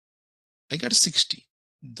 I got 60,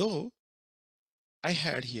 though I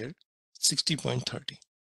had here 60.30.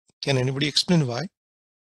 Can anybody explain why?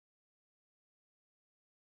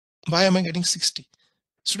 Why am I getting 60?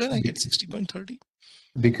 Shouldn't I get 60.30?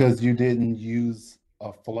 Because you didn't use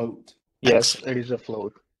a float. Yes, Excellent. it is a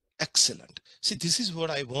float. Excellent. See, this is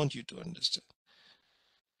what I want you to understand.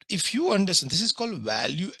 If you understand, this is called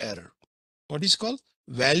value error. What is called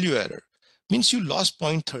value error? Means you lost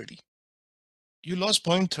 0.30. You lost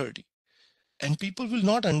 0.30. And people will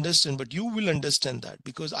not understand, but you will understand that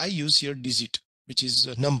because I use here digit, which is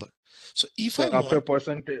a number. So if So I after want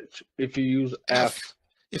percentage, if you use F,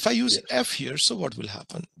 if I use yes. F here, so what will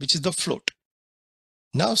happen? Which is the float.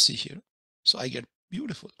 Now see here. So I get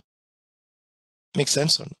beautiful. Makes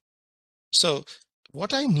sense or no? So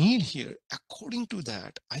what I need here, according to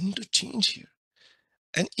that, I need to change here.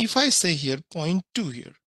 And if I say here 0.2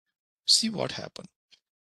 here, see what happened.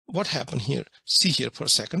 What happened here? See here for a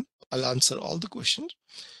second. I'll answer all the questions.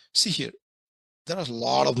 See here, there are a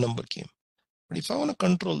lot of number came. But if I want to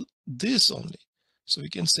control this only, so we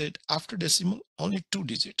can say it after decimal, only 2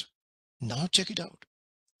 digit. Now check it out.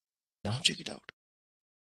 Now check it out.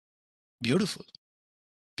 Beautiful.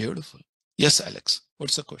 Beautiful. Yes, Alex,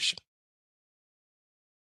 what's the question?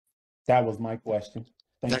 That was my question.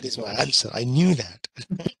 Thank That you is so my much. answer. I knew that.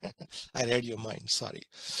 I read your mind. Sorry.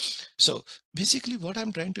 So basically what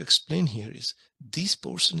I'm trying to explain here is this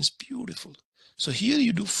portion is beautiful. So here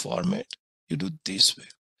you do format, you do this way,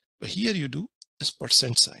 but here you do this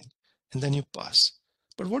percent sign and then you pass.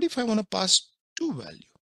 But what if I want to pass two value?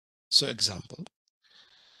 So example,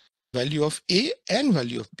 value of A and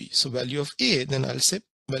value of B. So value of A, then I'll say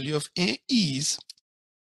value of A is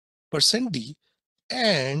 %D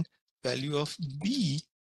and value of B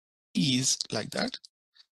is like that.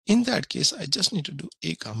 In that case, I just need to do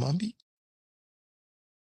A comma B.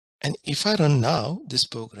 And if I run now this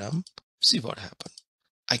program, see what happened.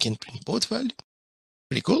 I can print both values.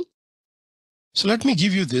 Pretty cool. So let me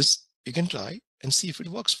give you this. You can try and see if it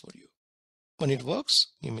works for you. When it works,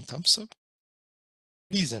 give me thumbs up.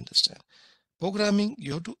 Please understand. Programming,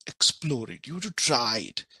 you have to explore it. You have to try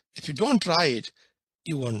it. If you don't try it,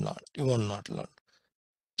 you will not learn.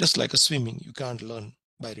 Just like a swimming, you can't learn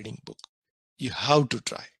by reading book. You have to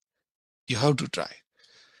try. You have to try.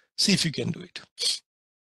 See if you can do it.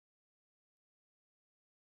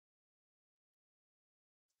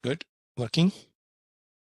 Good. Working.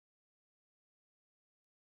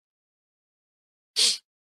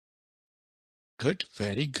 Good.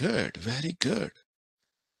 Very good. Very good.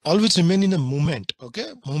 Always remain in a movement.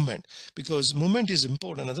 Okay. Movement, because movement is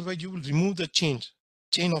important. Otherwise you will remove the chain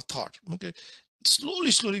of thought. Okay.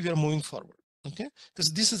 Slowly we are moving forward. Okay.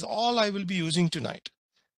 Because this is all I will be using tonight.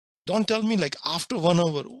 Don't tell me like after 1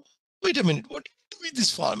 hour, wait a minute, what do you do with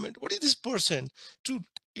this format? What is this person?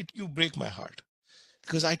 You break my heart.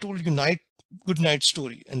 Because I told you good night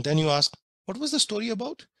story. And then you ask, what was the story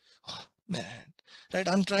about? Oh, man, right?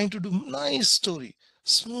 I'm trying to do nice story,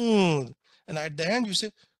 smooth. And at the end you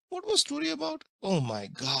say, what was story about? Oh my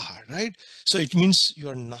God, right? So it means you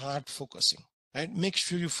are not focusing, right? Make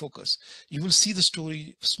sure you focus. You will see the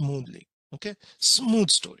story smoothly. Okay. Smooth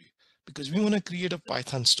story, because we want to create a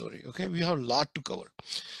Python story. Okay. We have a lot to cover.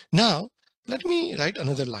 Now, let me write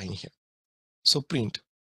another line here. So print.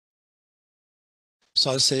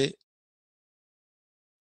 So I'll say,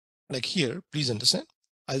 like here, please understand,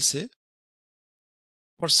 I'll say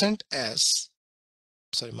 %s,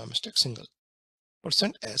 sorry, my mistake, %s,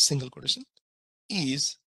 single quotation,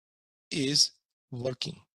 is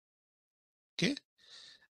working. Okay,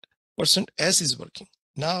 %s is working.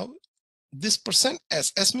 Now this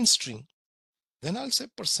 %s means string. Then I'll say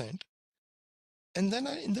 %, and then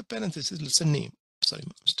in the parenthesis, let's say name. Sorry,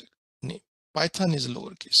 my mistake, name. Python is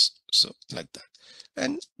lowercase, so like that,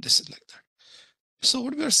 and this is like that. So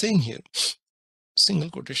what we are saying here, single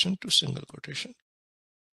quotation to single quotation,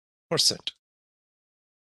 %.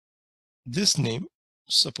 This name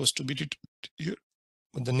supposed to be here,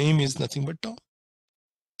 but the name is nothing but Tom.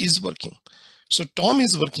 Is working. So Tom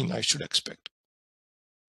is working, I should expect.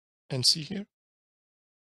 And see here,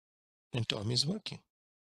 and Tom is working.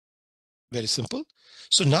 Very simple.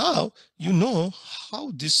 So now you know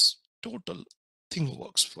how this total thing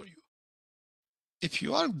works for you. If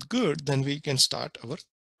you are good, then we can start our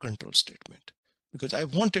control statement, because I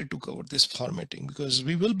wanted to cover this formatting, because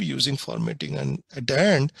we will be using formatting, and at the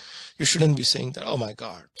end you shouldn't be saying that, oh my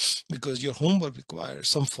God, because your homework requires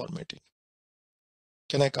some formatting.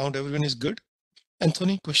 Can I count everyone is good?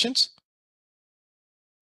 Anthony, questions?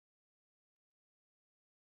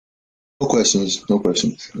 No questions. No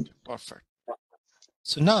questions. Perfect.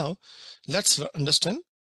 So now let's understand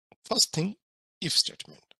first thing, if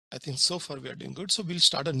statement. I think so far we are doing good. So we'll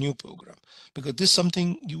start a new program, because this is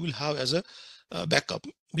something you will have as a backup.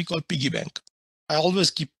 We call piggy bank. I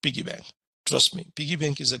always keep piggy bank. Trust me, piggy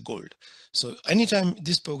bank is a gold. So anytime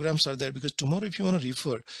these programs are there, because tomorrow if you want to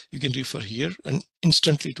refer, you can refer here and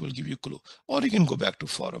instantly it will give you clue, or you can go back to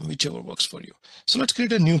forum, whichever works for you. So let's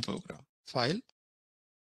create a new program. File,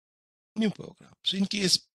 new program. So in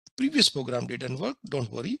case previous program didn't work,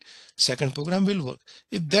 don't worry, second program will work.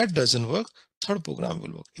 If that doesn't work, third program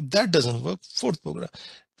will work. If that doesn't work, fourth program.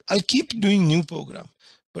 I'll keep doing new program.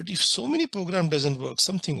 But if so many program doesn't work,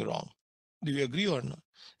 something wrong. Do you agree or not?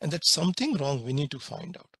 And that's something wrong we need to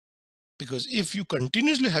find out. Because if you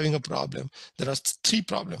continuously having a problem, there are three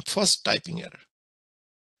problems. First, typing error.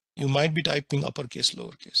 You might be typing uppercase,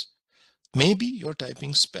 lowercase. Maybe you're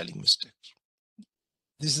typing spelling mistakes.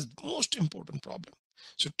 This is the most important problem.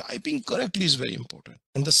 So typing correctly is very important.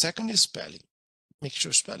 And the second is spelling. Make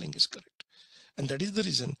sure spelling is correct. And that is the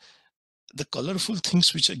reason the colorful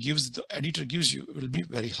things which the editor gives you will be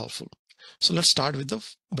very helpful. So let's start with the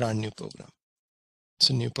brand new program. It's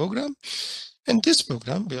a new program. And this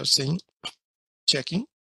program, we are saying checking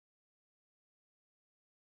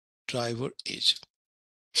driver age.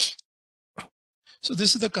 So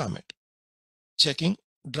this is the comment. Checking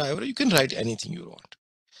driver, you can write anything you want.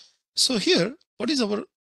 So here, what is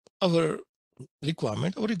our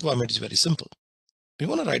requirement? Our requirement is very simple. We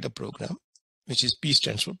want to write a program, which is P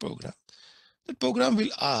stands for program. The program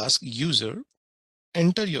will ask user,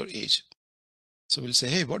 enter your age. So we'll say,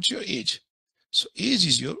 hey, what's your age? So age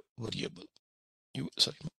is your variable.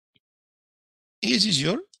 Age is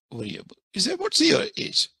your variable. You say, what's your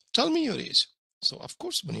age? Tell me your age. So of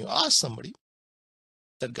course, when you ask somebody,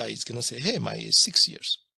 that guy is gonna say, hey, my age is 6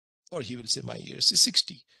 years. Or he will say my age is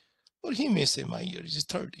 60. Or he may say my age is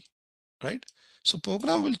 30, right? So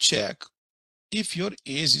program will check if your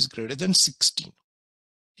age is greater than 16.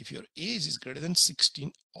 If your age is greater than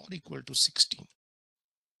 16 or equal to 16,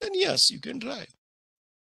 then yes, you can drive.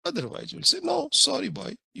 Otherwise, you'll say, no, sorry,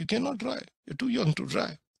 boy, you cannot drive. You're too young to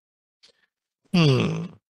drive.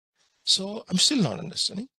 So I'm still not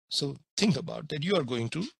understanding. So think about that. You are going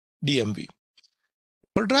to DMV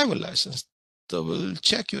for driver license. They will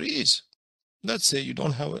check your age. Let's say you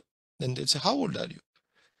don't have it. Then they'll say, how old are you?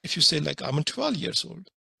 If you say like, I'm 12 years old,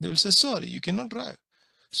 they will say, sorry, you cannot drive.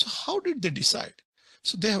 So how did they decide?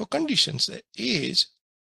 So they have a condition, say age,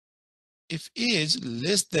 if age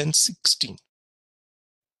less than 16.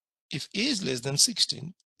 If age less than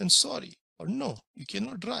 16, then sorry, or no, you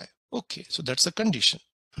cannot drive. Okay, so that's a condition.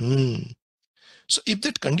 So if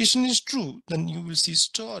that condition is true, then you will see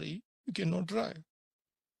sorry, you cannot drive.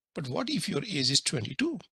 But what if your age is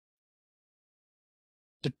 22?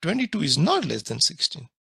 The 22 is not less than 16.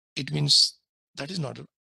 It means that is not a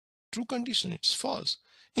true condition, it's false.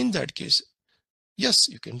 In that case, yes,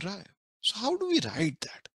 you can drive. So how do we write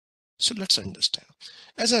that? So let's understand.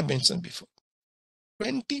 As I mentioned before,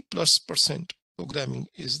 20+% programming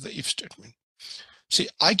is the if statement. See,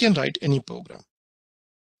 I can write any program.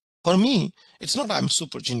 For me, it's not I'm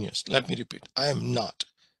super genius. Let me repeat, I am not.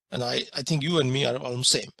 And I think you and me are all the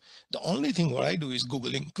same. The only thing what I do is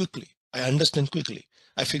Googling quickly. I understand quickly.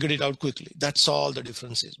 I figured it out quickly. That's all the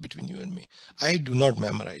difference is between you and me. I do not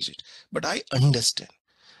memorize it, but I understand.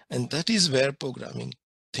 And that is where programming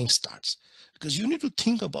thing starts, because you need to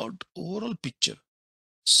think about overall picture.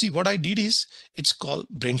 See, what I did is it's called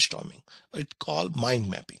brainstorming. It's called mind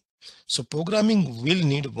mapping. So programming will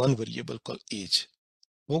need one variable called age.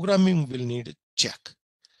 Programming will need a check.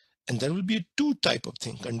 And there will be two type of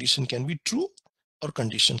thing. Condition can be true or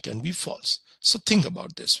condition can be false. So think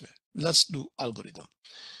about this way. Let's do algorithm.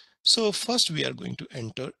 So first we are going to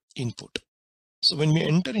enter input. So when we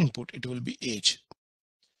enter input, it will be age.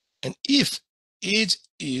 And if age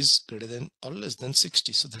is greater than or less than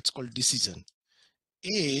 60, so that's called decision.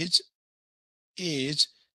 Age is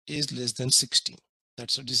less than 16.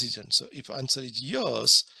 That's a decision. So if answer is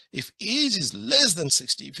yes, if age is less than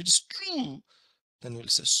 60, if it is true, then we'll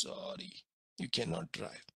say, sorry, you cannot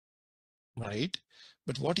drive, right?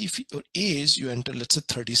 But what if your age, you enter, let's say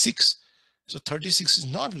 36. So 36 is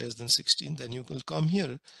not less than 16, then you will come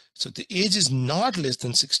here. So the age is not less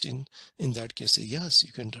than 16. In that case, say, yes,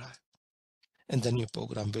 you can drive. And then your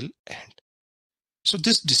program will end. So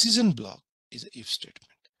this decision block is an if statement.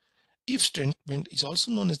 If statement is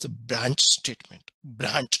also known as the branch statement.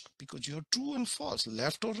 Branch, because you have true and false,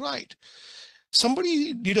 left or right.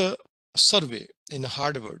 Somebody did a survey in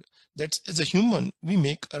Harvard that as a human, we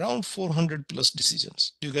make around 400 plus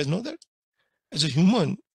decisions. Do you guys know that? As a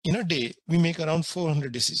human, in a day, we make around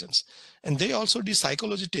 400 decisions. And they also did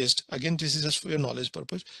psychology test. Again, this is just for your knowledge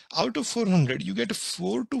purpose. Out of 400, you get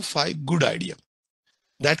 4 to 5 good idea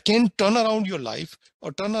that can turn around your life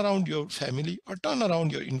or turn around your family or turn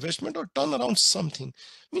around your investment or turn around something.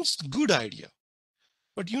 Means good idea.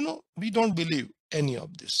 But we don't believe any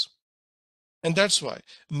of this. And that's why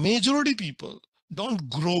majority people don't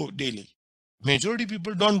grow daily. Majority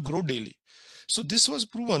people don't grow daily. So this was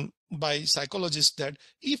proven by psychologists that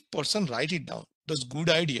if person write it down, that's good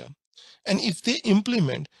idea. And if they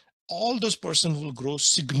implement, all those persons will grow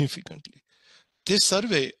significantly. They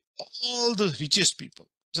survey all the richest people,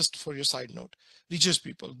 just for your side note, richest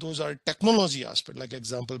people, those are technology aspect, like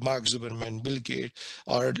example, Mark Zuckerberg, Bill Gates,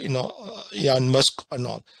 or Elon Musk and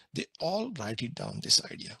all, they all write it down, this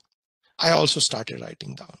idea. I also started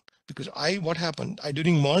writing down because what happened,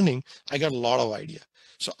 during morning, I got a lot of idea.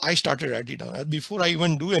 So I started writing down. And before I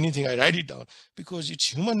even do anything, I write it down because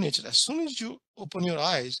it's human nature. As soon as you open your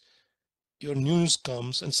eyes, your news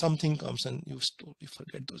comes and something comes and you totally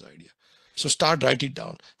forget those ideas. So start write it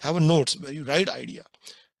down. Have a notes where you write idea.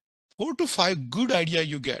 4 to 5 good idea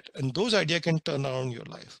you get, and those idea can turn around your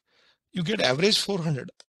life. You get average 400,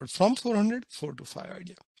 but from 400, 4 to 5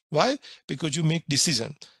 idea. Why? Because you make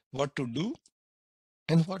decision what to do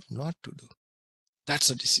and what not to do. That's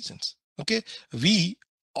the decisions. Okay, we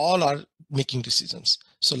all are making decisions.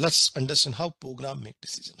 So let's understand how program make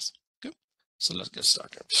decisions. Okay, so let's get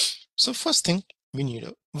started. So first thing, we need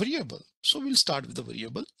a variable. So we'll start with the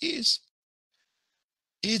variable age.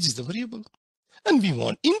 Age is the variable, and we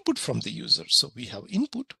want input from the user. So we have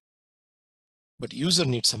input, but user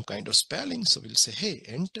needs some kind of spelling. So we'll say, hey,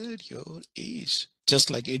 enter your age.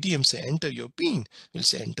 Just like ATM say, enter your PIN. We'll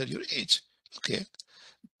say, enter your age. Okay,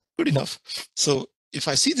 good enough. So if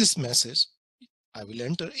I see this message, I will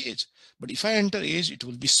enter age. But if I enter age, it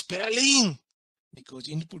will be spelling because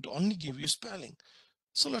input only give you spelling.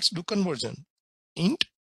 So let's do conversion. Int,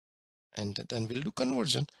 and then we'll do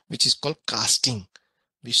conversion, which is called casting.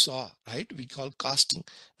 We saw, right? We call casting.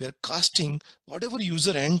 We are casting whatever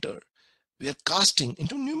user enter. We are casting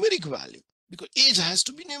into numeric value because age has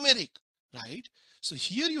to be numeric, right? So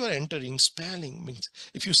here you are entering spelling, means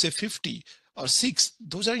if you say 50 or 6,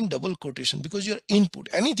 those are in double quotation because your input,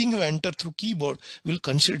 anything you enter through keyboard will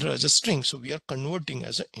consider as a string. So we are converting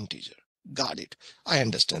as an integer. Got it. I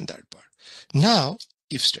understand that part. Now,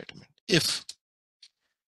 if statement, if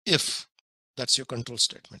that's your control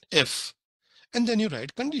statement, if, and then you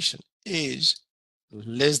write condition, age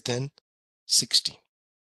less than 16.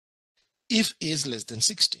 If age less than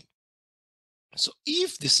 16. So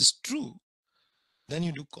if this is true, then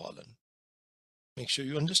you do colon. Make sure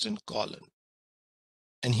you understand colon.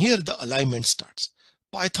 And here the alignment starts.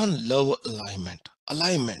 Python love alignment.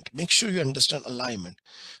 Alignment. Make sure you understand alignment.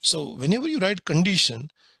 So whenever you write condition,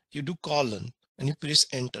 you do colon and you press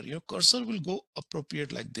enter. Your cursor will go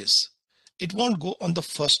appropriate like this. It won't go on the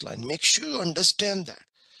first line. Make sure you understand that,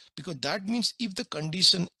 because that means if the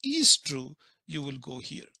condition is true, you will go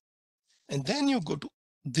here. And then you go to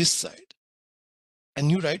this side and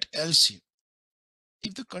you write else here.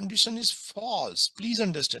 If the condition is false, please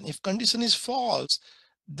understand, if condition is false,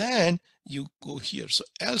 then you go here. So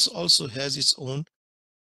else also has its own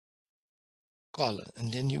column,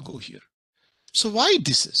 and then you go here. So why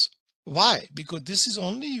this is? Why? Because this is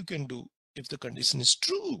only you can do if the condition is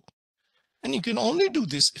true. And you can only do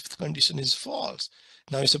this if the condition is false.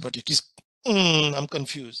 Now you say, but it is, I'm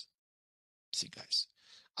confused. See guys,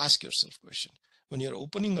 ask yourself a question. When you're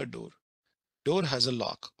opening a door has a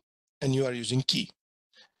lock and you are using key.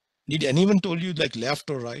 Did anyone told you like left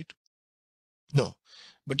or right? No,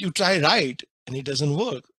 but you try right and it doesn't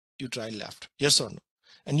work. You try left, yes or no?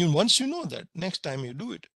 And once you know that, next time you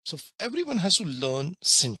do it. So everyone has to learn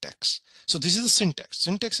syntax. So this is the syntax.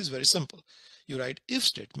 Syntax is very simple. You write if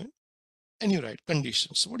statement and you write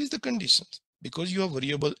conditions. So what is the conditions? Because you have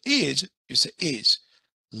variable age, you say age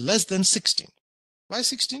less than 16. Why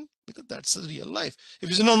 16? Because that's the real life. If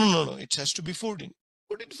you say no, it has to be 14.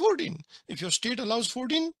 Put it 14. If your state allows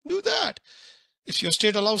 14, do that. If your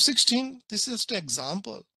state allows 16, this is just an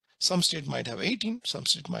example. Some state might have 18, some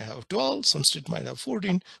state might have 12, some state might have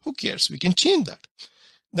 14. Who cares? We can change that.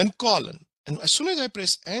 Then colon. And as soon as I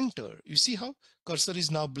press enter, you see how cursor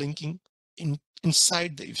is now blinking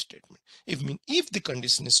inside the if statement. If the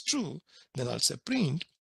condition is true, then I'll say print.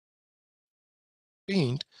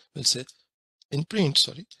 We'll say in print,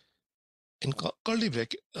 sorry, in curly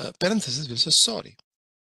bracket, parenthesis, we'll say sorry.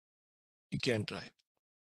 You can't drive.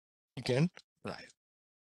 You can't drive.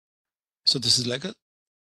 So this is like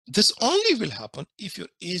this only will happen if your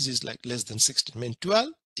age is like less than 16. I mean 12,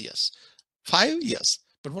 yes. 5, yes.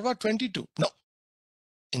 But what about 22? No.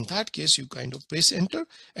 In that case, you kind of press enter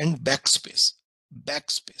and backspace.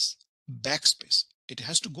 It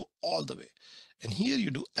has to go all the way. And here you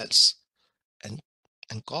do else and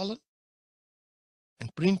colon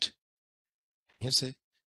and print. Here say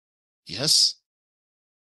yes,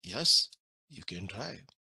 you can drive,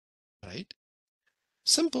 right?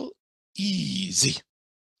 Simple, easy.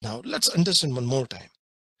 Now let's understand one more time.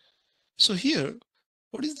 So here,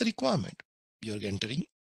 what is the requirement? You're entering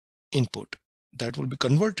input that will be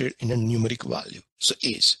converted in a numeric value. So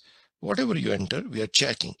age, whatever you enter, we are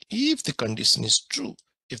checking if the condition is true.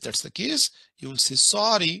 If that's the case, you will say,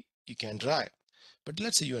 sorry, you can drive. But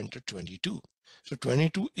let's say you enter 22. So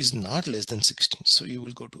 22 is not less than 16. So you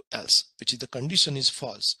will go to else, which is the condition is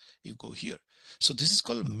false. You go here. So this is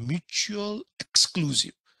called mutual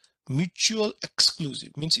exclusive. Mutual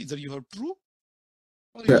exclusive means either you have true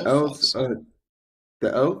or you The have else,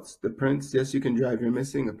 false. the prints, yes, you can drive. You're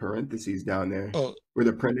missing a parentheses down there Oh, where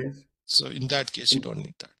the print is. so in that case, you don't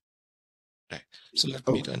need that. Right. So let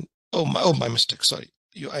me Okay. run. My mistake. Sorry.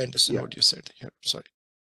 I understand Yeah. what you said here. Sorry.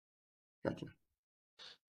 Gotcha.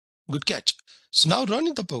 Good catch. So now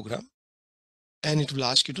run the program and it will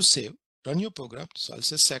ask you to save. Run your program. So I'll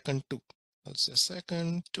say second2. I'll say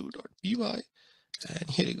second2.py and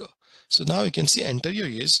here you go. So now you can see enter your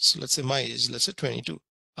age. So let's say my age, let's say 22.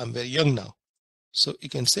 I'm very young now. So you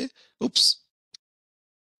can say, oops.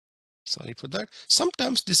 Sorry for that.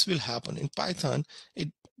 Sometimes this will happen in Python.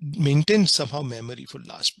 It maintains somehow memory for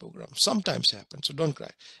last program. Sometimes happens. So don't cry.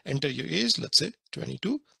 Enter your age. Let's say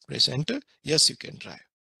 22. Press enter. Yes, you can drive.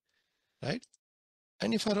 Right.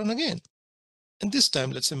 And if I run again, and this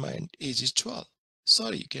time, let's say my age is 12.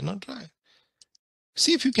 Sorry, you cannot drive.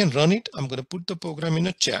 See if you can run it. I'm going to put the program in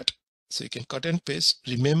a chat. So you can cut and paste.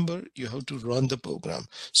 Remember, you have to run the program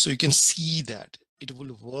so you can see that it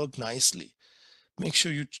will work nicely. Make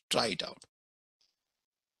sure you try it out.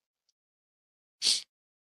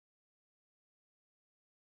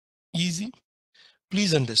 Easy.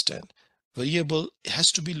 Please understand, variable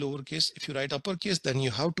has to be lowercase. If you write uppercase, then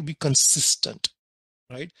you have to be consistent,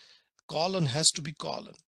 right? Colon has to be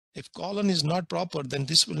colon. If colon is not proper, then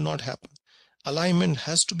this will not happen. Alignment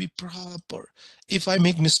has to be proper. If I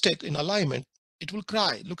make mistake in alignment, it will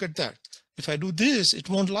cry. Look at that. If I do this, it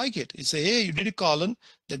won't like it. It say, hey, you did a colon.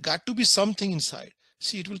 There got to be something inside.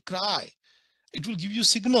 See, it will cry. It will give you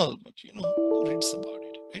signal, but who reads about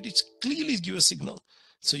it, right? It's clearly give a signal.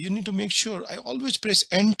 So you need to make sure I always press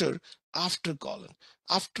enter after colon.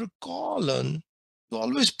 After colon, you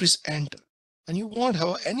always press enter and you won't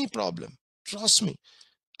have any problem. Trust me.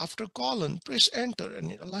 After colon, press enter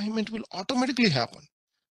and alignment will automatically happen.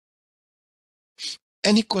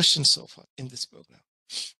 Any questions so far in this program?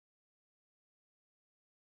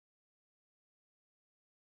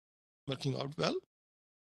 Working out well?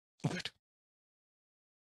 Good.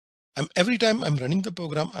 Every time I'm running the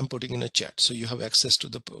program, I'm putting in a chat so you have access to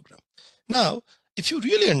the program. Now, if you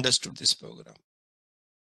really understood this program,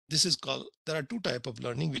 this is called, there are two types of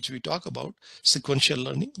learning which we talk about. Sequential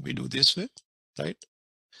learning, we do this way, right?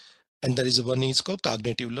 And there is one is called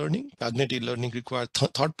cognitive learning. Cognitive learning requires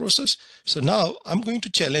thought process. So now I'm going to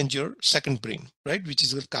challenge your second brain, right? Which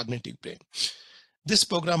is the cognitive brain. This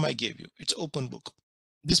program I gave you, it's open book.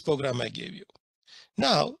 This program I gave you.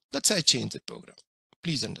 Now, let's say I change the program.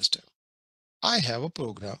 Please understand. I have a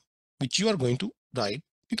program which you are going to write.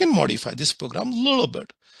 You can modify this program a little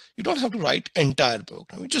bit. You don't have to write entire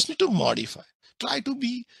program. You just need to modify. Try to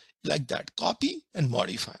be like that. Copy and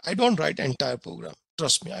modify. I don't write entire program.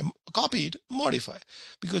 Trust me, I copy it, modify,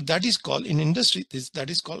 because that is called in industry, that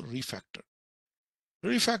is called refactor.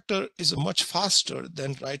 Refactor is much faster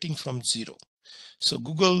than writing from zero. So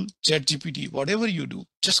Google, ChatGPT, whatever you do,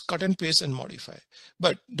 just cut and paste and modify.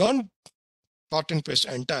 But don't cut and paste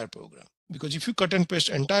entire program, because if you cut and paste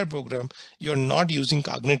entire program, you're not using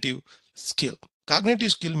cognitive skill.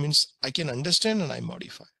 Cognitive skill means I can understand and I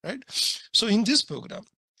modify, right? So in this program,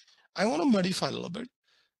 I want to modify a little bit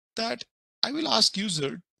that I will ask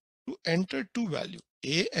user to enter two value,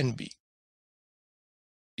 A and B.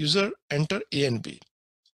 User enter A and B.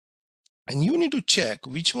 And you need to check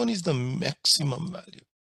which one is the maximum value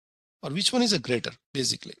or which one is a greater,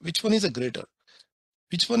 basically. Which one is a greater?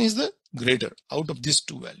 Which one is the greater out of these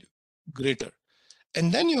two value? Greater.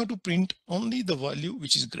 And then you have to print only the value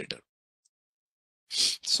which is greater.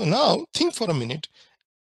 So now think for a minute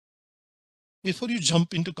before you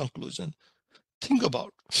jump into conclusion. Think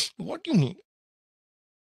about what you need.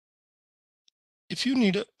 If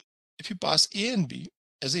you pass A and B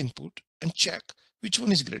as input and check which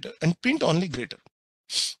one is greater and print only greater.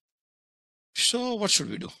 So what should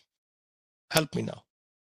we do? Help me now.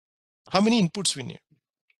 How many inputs we need?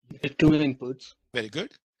 Two inputs, Very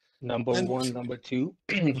good. number And one, number two,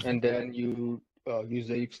 and then you use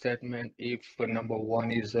the if statement if number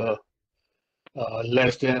one is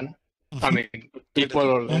less than, I mean, equal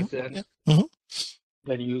or less than, yeah.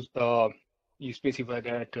 then you specify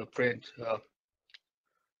that print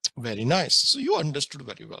Very nice. So you understood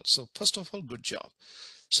very well. So first of all, good job.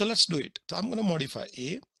 So let's do it. So I'm going to modify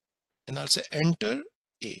A and I'll say enter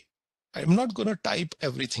A. I'm not going to type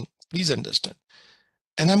everything. Please understand.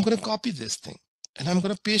 And I'm going to copy this thing and I'm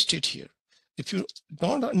going to paste it here. If you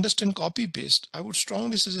don't understand copy paste, I would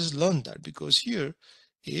strongly suggest learn that, because here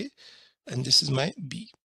A and this is my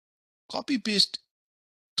B. Copy paste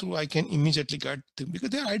through I can immediately get them because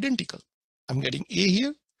they are identical. I'm getting A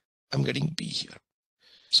here, I'm getting B here.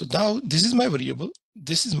 So now this is my variable,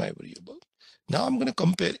 this is my variable. Now I'm going to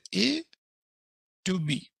compare A to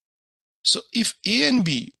B. So if A and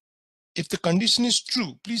B, if the condition is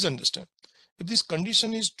true, please understand, if this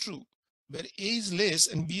condition is true, where A is less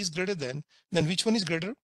and B is greater than, then which one is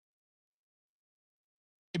greater?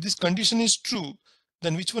 If this condition is true,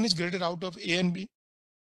 then which one is greater out of A and B?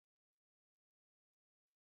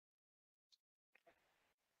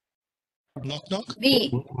 Knock, knock. B.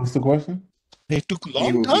 What's the question? It took a A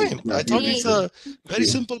long will be, time. yeah, I A thought will it's be. a very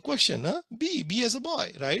Yeah. simple question. Huh? B as a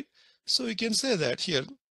boy, right? So you can say that here,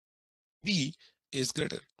 B is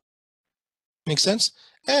greater. Makes sense?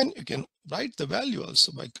 And you can write the value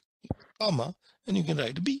also by comma, and you can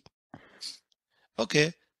write B.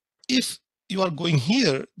 Okay. If you are going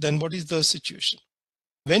here, then what is the situation?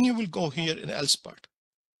 When you will go here in else part?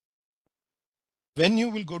 When you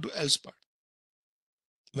will go to else part?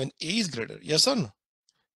 When A is greater, yes or no?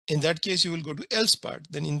 In that case, you will go to else part.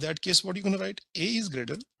 Then in that case, what are you going to write? A is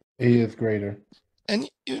greater. A is greater. And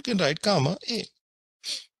you can write comma A.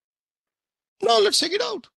 Now let's check it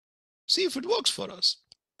out. See if it works for us,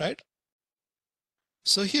 right?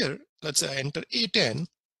 So here, let's say I enter A10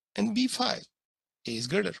 and B5. A is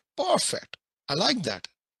greater. Perfect. I like that.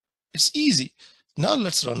 It's easy. Now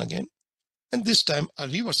let's run again. And this time I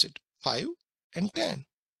reverse it. 5 and 10.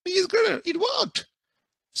 B is greater. It worked.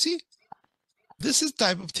 See, this is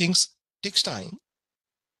type of things takes time.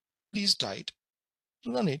 Please try it,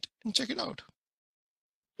 run it and check it out.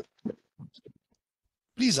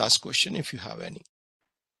 Please ask question if you have any.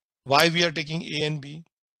 Why we are taking A and B?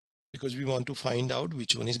 Because we want to find out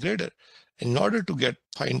which one is greater. In order to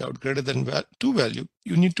find out greater than 2 value,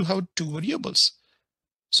 you need to have 2 variables.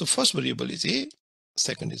 So first variable is A,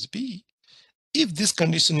 second is B. If this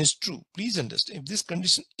condition is true, please understand, if this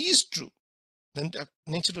condition is true, then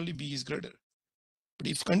naturally B is greater. But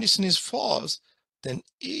if condition is false, then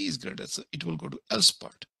A is greater. So it will go to else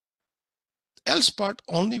part. Else part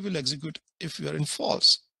only will execute if you are in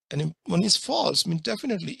false. And if one is false, means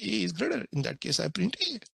definitely A is greater. In that case, I print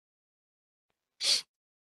A. Make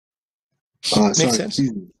Sorry, sense?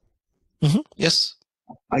 excuse me. Yes.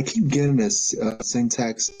 I keep getting this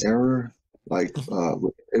syntax error, like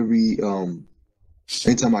with every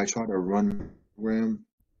anytime I try to run program.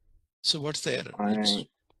 So what's the error?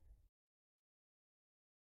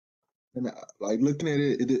 And like looking at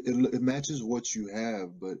it, it matches what you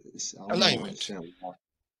have, but I don't Alignment. understand why.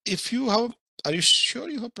 If you have, are you sure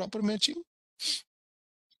you have proper matching?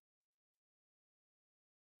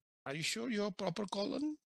 Are you sure you have proper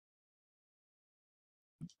colon?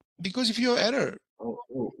 Because if you have error.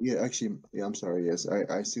 Oh yeah, actually, yeah, I'm sorry. Yes,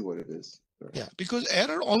 I see what it is. Sorry. Yeah, because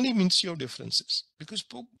error only means you have differences. Because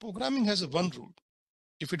programming has a one rule.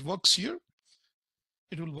 If it works here,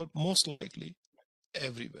 it will work most likely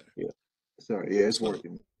everywhere. Yeah. Sorry. Yeah, it's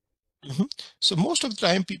working. So most of the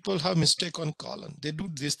time people have mistake on colon. They do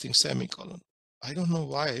this thing semicolon. I don't know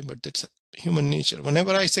why, but that's human nature.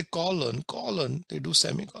 Whenever I say colon, they do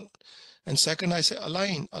semicolon. And second, I say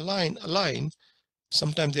align.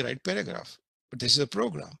 Sometimes they write paragraph, but this is a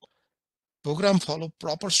program. Program follow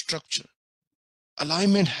proper structure.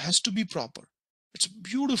 Alignment has to be proper. It's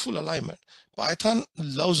beautiful alignment. Python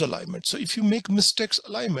loves alignment. So if you make mistakes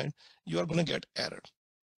alignment, you are going to get error.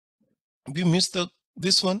 If you miss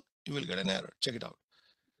this one, you will get an error. Check it out,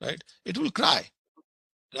 right? It will cry,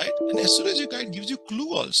 right? And as soon as your guide gives you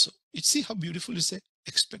clue also, you see how beautiful it is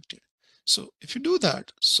expected. So if you do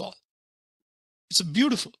that, solve. It's a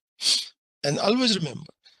beautiful. And always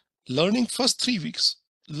remember, learning first 3 weeks,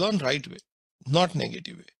 learn right way, not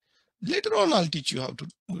negative way. Later on, I'll teach you how to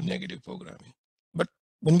do negative programming. But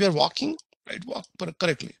when we are walking, right, walk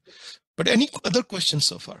correctly. But any other questions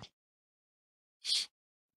so far?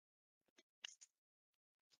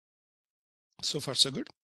 So far, so good.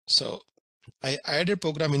 So I added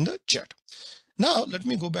program in the chat. Now let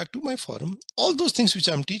me go back to my forum. All those things which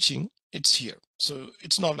I'm teaching, it's here. So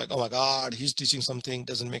it's not like, oh my God, he's teaching something,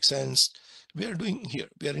 doesn't make sense. We are doing here,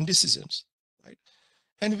 we are in decisions, right?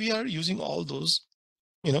 And we are using all those,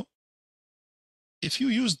 if you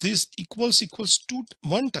use this equals to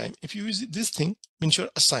one time, if you use this thing, means you're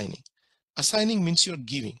assigning. Assigning means you're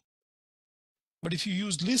giving. But if you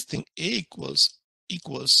use this thing, A equals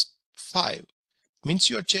equals 5 means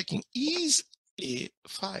you are checking is A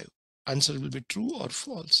 5. Answer will be true or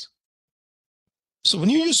false. So when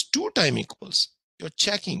you use 2 time equals, you're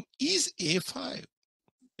checking is A 5.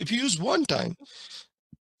 If you use 1 time,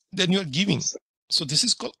 then you're giving. So this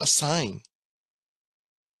is called assign.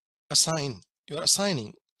 Assign. You're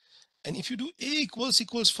assigning. And if you do A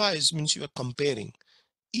equals 5 means you are comparing.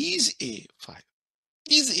 Is A 5?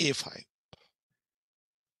 Is A 5?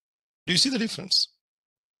 Do you see the difference?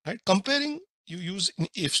 Right? Comparing, you use an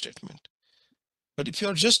if statement. But if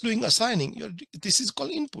you're just doing assigning, this is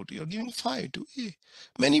called input. You're giving 5 to A.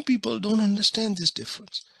 Many people don't understand this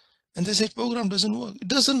difference. And they say program doesn't work. It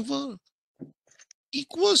doesn't work.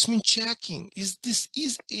 Equals mean checking. Is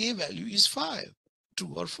A value is 5,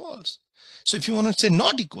 true or false? So if you want to say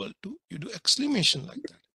not equal to, you do exclamation like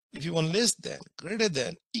that. If you want less than, greater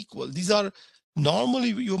than, equal, these are normally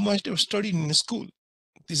you might have studied in school.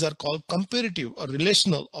 These are called comparative or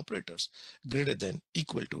relational operators. Greater than,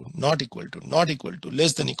 equal to, not equal to, not equal to,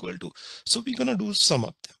 less than equal to. So we're going to do some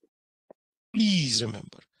of them. Please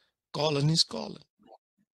remember, colon is colon,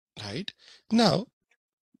 right? Now,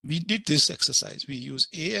 we did this exercise. We use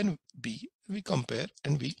A and B, we compare,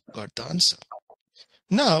 and we got the answer.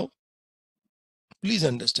 Now, please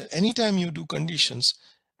understand, anytime you do conditions,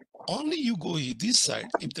 only you go this side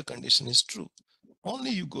if the condition is true.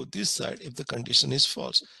 Only you go this side if the condition is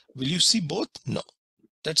false. Will you see both? No.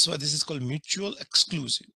 That's why this is called mutual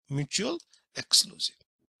exclusive. Mutual exclusive.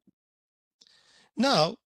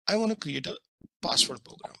 Now, I want to create a password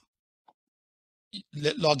program,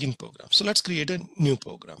 login program. So let's create a new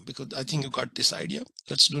program because I think you got this idea.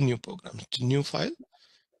 Let's do new program, new file.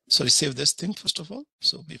 Sorry, save this thing first of all.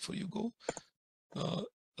 So before you go, I'll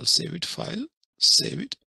save it, file, save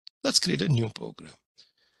it. Let's create a new program.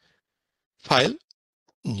 File,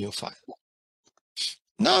 new file.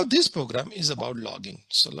 Now this program is about login.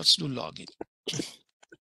 So let's do login.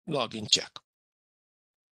 Login check.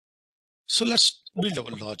 So let's build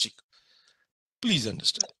our logic. Please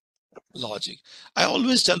understand logic. I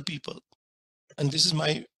always tell people, and this is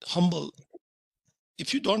my humble,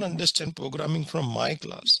 if you don't understand programming from my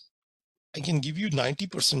class, I can give you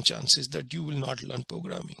 90% chances that you will not learn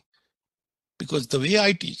programming. Because the way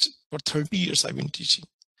I teach, for 30 years I've been teaching,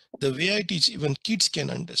 the way I teach, even kids can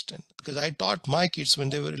understand. Because I taught my kids when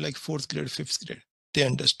they were like 4th grade, 5th grade, they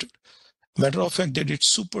understood. Matter of fact, they did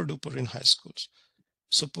super duper in high schools.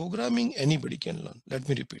 So programming, anybody can learn. Let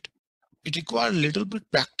me repeat. It requires a little bit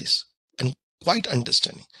practice and quite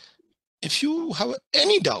understanding. If you have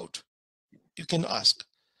any doubt, you can ask.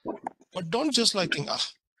 But don't just like think,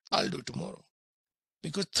 I'll do tomorrow.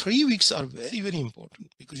 Because 3 weeks are very, very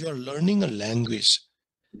important because you are learning a language.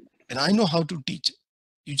 And I know how to teach.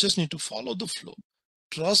 You just need to follow the flow.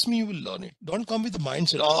 Trust me, you will learn it. Don't come with the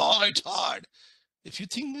mindset, oh, it's hard. If you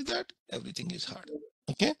think with that, everything is hard.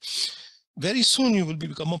 Okay. Very soon you will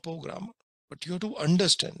become a programmer, but you have to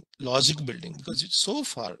understand logic building because it's so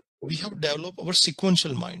far we have developed our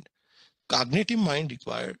sequential mind. Cognitive mind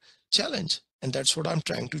required challenge, and that's what I'm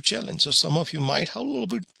trying to challenge. So some of you might have a little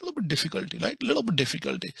bit difficulty, right? A little bit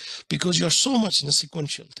difficulty because you're so much in a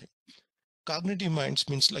sequential thing. Cognitive minds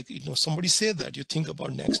means like, somebody say that, you think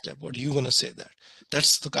about next step, what are you going to say that?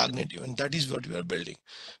 That's the cognitive, and that is what we are building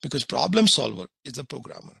because problem solver is a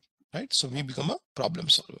programmer, right? So we become a problem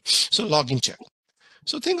solver. So login check.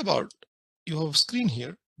 So think about, you have a screen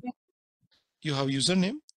here, you have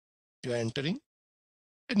username, you're entering,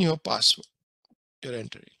 and you have password, you're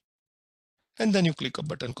entering. And then you click a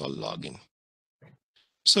button called login.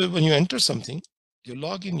 So when you enter something, you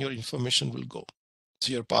log in, your information will go.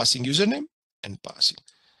 So you're passing username and passing.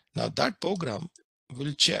 Now that program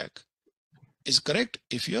will check is correct.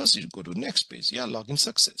 If yes, you go to next page. Yeah, login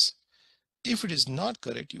success. If it is not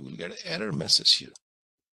correct, you will get an error message here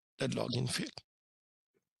that login failed.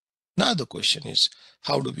 Now the question is,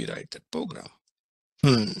 how do we write that program?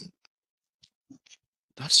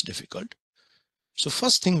 That's difficult. So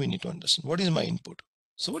first thing we need to understand, what is my input?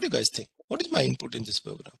 So what do you guys think? What is my input in this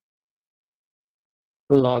program?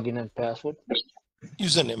 Login and password.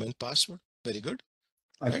 Username and password. Very good.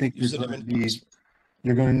 I think you're Username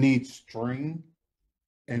going to need string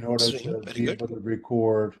in order string. to Very be good. able to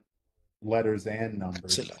record letters and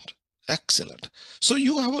numbers. Excellent. Excellent. So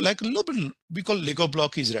you have like a little bit, we call Lego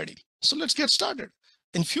block is ready. So let's get started.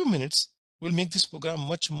 In few minutes, we'll make this program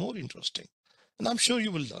much more interesting. And I'm sure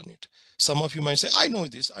you will learn it. Some of you might say, I know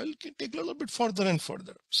this. I'll take a little bit further and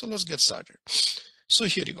further. So let's get started. So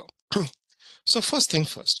here you go. So first thing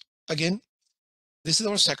first, again, this is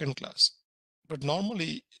our second class. But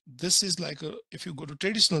normally this is like if you go to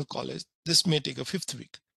traditional college, this may take a 5th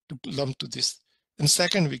week to lump to this. In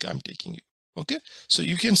second week, I'm taking you. Okay, so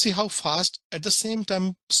you can see how fast at the same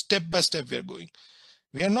time, step by step, we are going.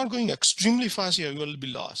 We are not going extremely fast here, you will be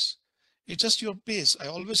lost. It's just your pace. I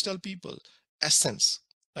always tell people essence,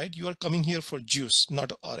 right? You are coming here for juice,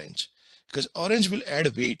 not orange, because orange will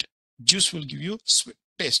add weight. Juice will give you sweet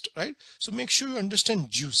taste, right? So make sure you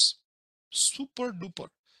understand juice. Super duper.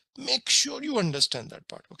 Make sure you understand that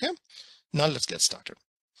part. Okay, now let's get started.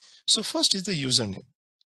 So first is the username.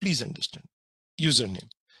 Please understand username.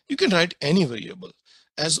 You can write any variable.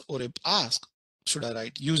 As Oreb asked, should I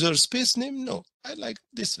write user space name? No, I like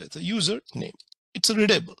this way, the user name. It's a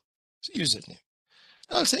readable username.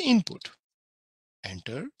 I'll say input.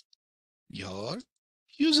 Enter your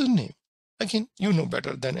username. Again, you know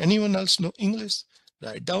better than anyone else know English.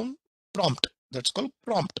 Write down prompt. That's called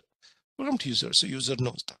prompt. Prompt user, so user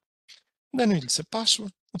knows that. Then we'll say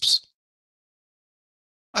password. Oops.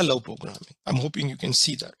 I love programming. I'm hoping you can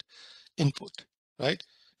see that. Input, right?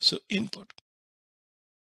 So input.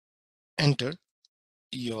 Enter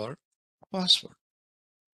your password.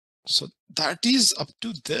 So that is up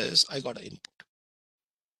to this. I got an input.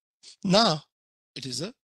 Now it is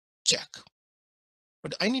a check,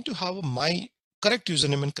 but I need to have my correct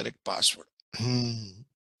username and correct password.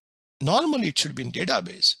 Normally it should be in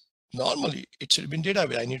database. Normally it should be in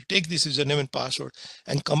database. I need to take this username and password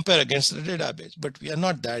and compare against the database, but we are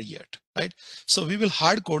not there yet, right? So we will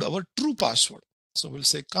hard code our true password. So we'll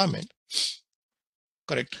say comment,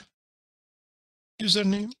 correct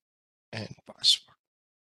username and password.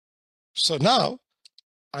 So now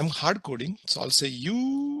I'm hard coding. So I'll say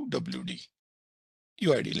UWD,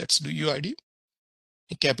 UID. Let's do UID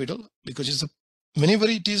in capital because it's a, whenever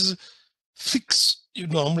it is fixed, you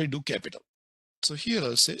normally do capital. So here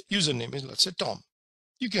I'll say username is, let's say Tom.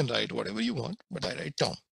 You can write whatever you want, but I write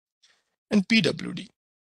Tom. And PWD,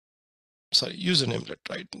 sorry, username, let's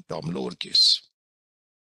write Tom lowercase.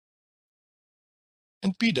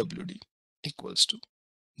 And PWD equals to,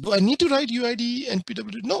 do I need to write UID and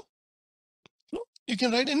PWD? No, no, you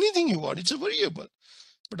can write anything you want. It's a variable,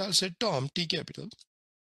 but I'll say Tom, T capital,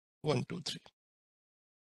 1, 2, 3.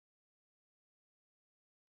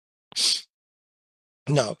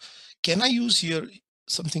 Now, can I use here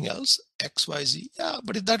something else, XYZ? Yeah,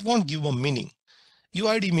 but that won't give a meaning.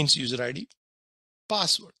 UID means user ID,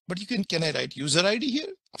 password, but can I write user ID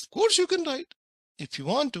here? Of course you can write. If you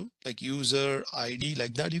want to, like user ID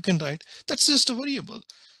like that, you can write. That's just a variable,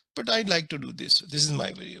 but I'd like to do this. This is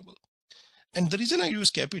my variable. And the reason I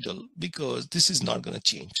use capital, because this is not going to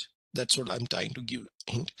change. That's what I'm trying to give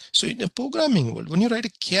hint. So in a programming world, when you write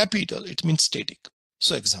a capital, it means static.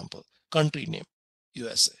 So example, country name,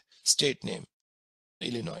 USA, state name,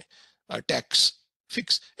 Illinois, tax,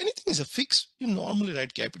 fix. Anything is a fix, you normally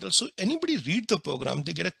write capital. So anybody read the program,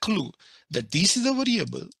 they get a clue that this is a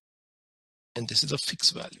variable and this is a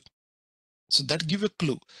fixed value. So that give a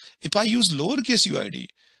clue. If I use lowercase UID,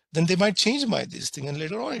 then they might change this thing and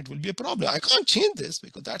later on it will be a problem. I can't change this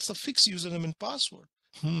because that's a fixed username and password.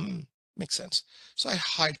 Makes sense. So I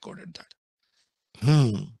hard coded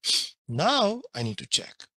that. Now I need to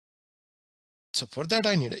check. So for that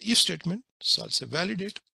I need an if statement. So I'll say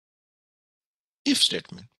validate if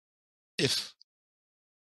statement. If.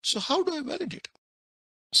 So how do I validate?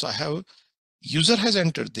 So I have user has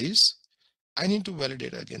entered this. I need to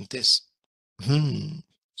validate again this.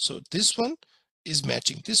 So this one is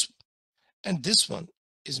matching this one, and this one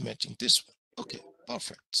is matching this one. Okay,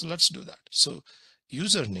 perfect. So let's do that. So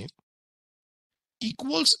username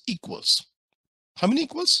equals. How many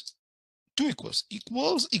equals? 2 equals.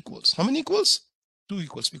 Equals. How many equals? 2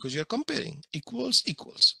 equals, because you're comparing. Equals.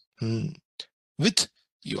 With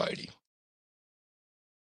UID.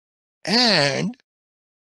 And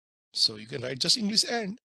so you can write just English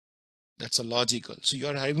and. That's a logical. So you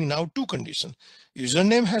are having now 2 conditions.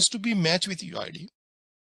 Username has to be matched with UID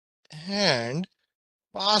and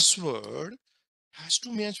password has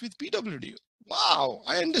to match with PWD. Wow,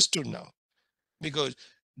 I understood now. Because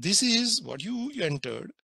this is what you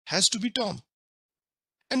entered has to be Tom.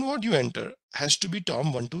 And what you enter has to be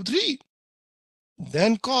Tom 1, 2, 3.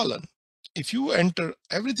 Then colon. If you enter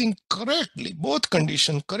everything correctly, both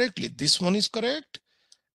conditions correctly, this one is correct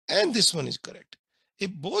and this one is correct.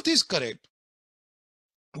 If both is correct,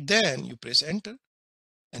 then you press enter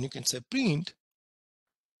and you can say print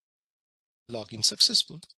login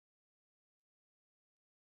successful.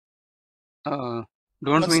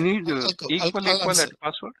 Don't we need equal answer. at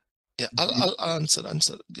password? Yeah, I'll answer.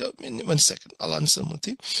 Give me 1 second. I'll answer,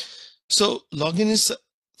 Muti. So login is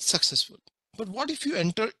successful. But what if you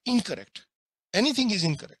enter incorrect? Anything is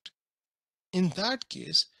incorrect. In that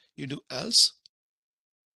case, you do else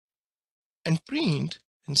and print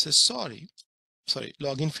and say sorry,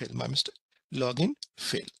 login failed, my mistake. login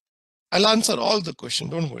fail. I'll answer all the question,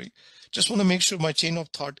 don't worry. Just want to make sure my chain of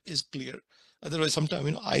thought is clear. Otherwise,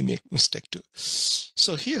 sometimes I make mistake too.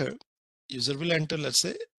 So here, user will enter, let's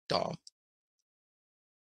say Tom,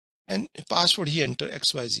 and password he enter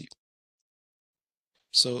XYZ.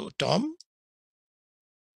 So Tom,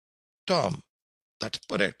 that's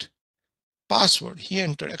correct. Password he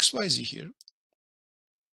enter XYZ here,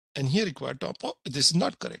 and here required Tom. Oh, this is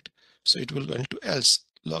not correct. So it will go into else,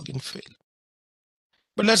 login fail.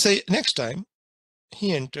 But let's say next time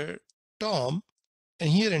he entered Tom, and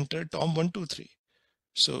here enter Tom 123.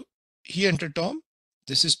 So he entered Tom.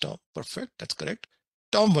 This is Tom. Perfect. That's correct.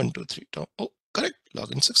 Tom 123. Tom. Oh, correct.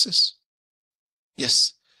 Login success.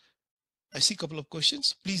 Yes. I see a couple of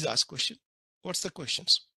questions. Please ask question. What's the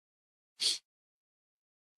questions?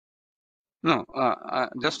 No,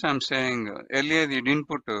 just I'm saying earlier you didn't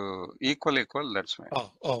put equal, that's why.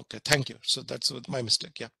 Oh, okay. Thank you. So that's my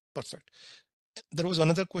mistake. Yeah, perfect. There was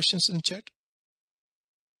another questions in chat.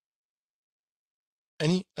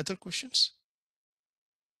 Any other questions?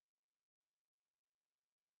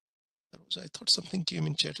 I thought something came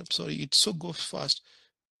in chat. I'm sorry. It so goes fast.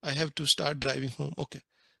 I have to start driving home. Okay.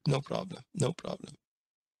 No problem. No problem.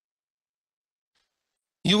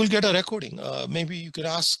 You will get a recording. Maybe you can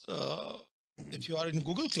ask if you are in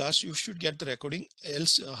Google class, you should get the recording.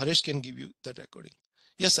 Else Harish can give you the recording.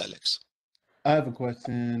 Yes, Alex. I have a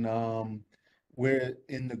question. Where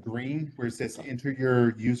in the green where it says enter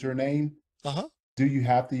your username, do you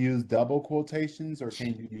have to use double quotations or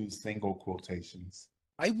can you use single quotations?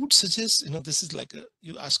 I would suggest, this is like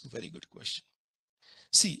you ask a very good question.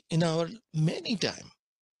 See, in our many time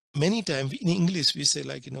in English, we say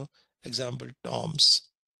like, example, Tom's,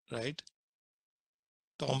 right?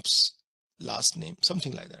 Tom's last name,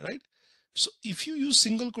 something like that, right? So if you use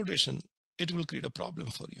single quotation, it will create a problem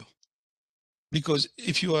for you. Because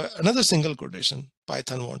if you are another single quotation,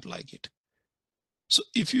 Python won't like it. So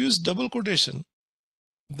if you use double quotation,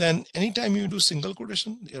 then anytime you do single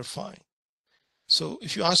quotation, you're fine. So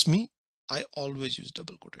if you ask me, I always use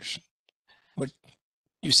double quotation. But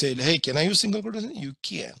you say, hey, can I use single quotation? You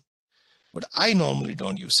can. But I normally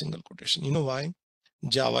don't use single quotation. You know why?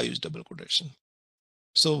 Java use double quotation.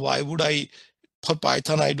 So why would I, for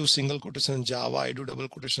Python, I do single quotation, Java, I do double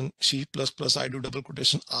quotation, C++, I do double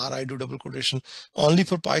quotation, R, I do double quotation, only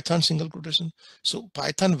for Python single quotation. So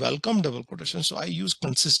Python welcome double quotation. So I use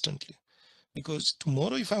consistently, because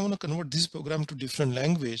tomorrow, if I want to convert this program to different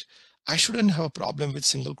language, I shouldn't have a problem with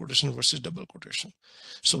single quotation versus double quotation.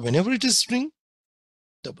 So whenever it is string,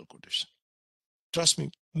 double quotation. Trust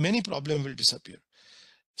me, many problems will disappear.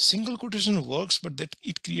 Single quotation works, but that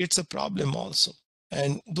it creates a problem also.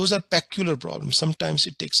 And those are peculiar problems. Sometimes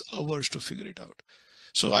it takes hours to figure it out.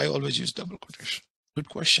 So I always use double quotation. Good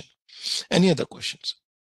question. Any other questions?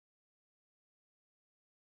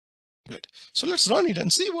 Good. So let's run it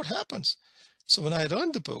and see what happens. So when I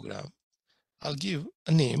run the program, I'll give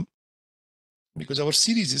a name because our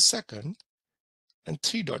series is second and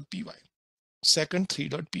 3.py. Second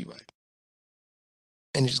 3.py.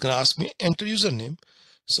 And it's going to ask me enter username.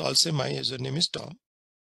 So I'll say my username is Tom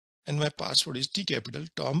and my password is T capital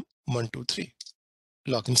Tom 123.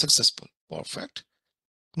 Login successful. Perfect.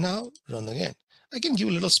 Now run again. I can give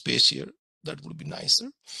a little space here. That would be nicer.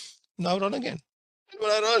 Now run again. And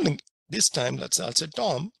when I run this time, let's say I'll say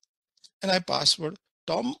Tom and I password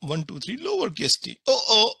Tom123 lowercase t.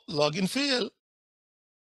 Oh, login fail.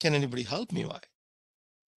 Can anybody help me?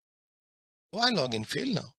 Why login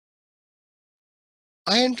fail now?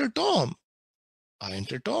 I enter Tom. I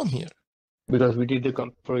enter Tom here. Because we did the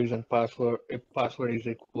comparison password. If password is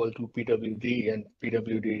equal to PWD and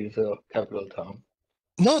PWD is a capital Tom.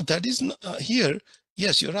 No, that is not, here.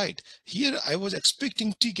 Yes, you're right. Here I was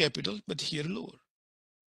expecting T capital, but here lower.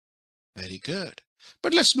 Very good.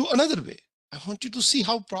 But let's do another way. I want you to see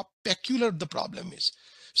how peculiar the problem is.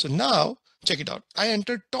 So now check it out. I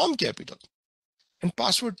entered Tom capital and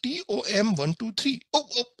password TOM123. Oh,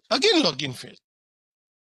 again login failed.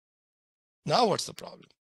 Now what's the problem?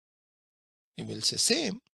 You will say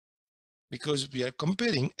same because we are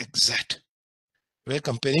comparing exact. We are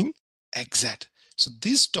comparing exact. So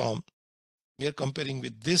this Tom, we are comparing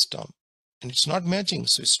with this Tom and it's not matching.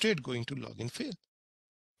 So it's straight going to login fail.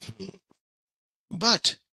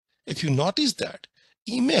 But if you notice that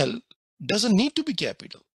email doesn't need to be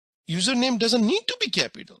capital. Username doesn't need to be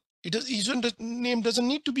capital. Username doesn't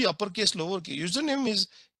need to be uppercase, lowercase. Username is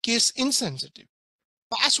case insensitive.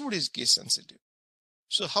 Password is case sensitive.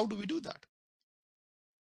 So how do we do that?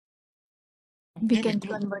 We can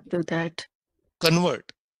convert to that.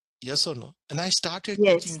 Convert. Yes or no? And I started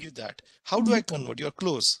teaching you that. How do I convert? You're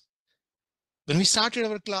close. When we started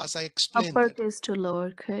our class, I explained that. Uppercase to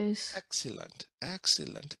lowercase. Excellent,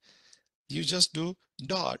 excellent. You just do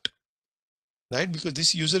dot, right? Because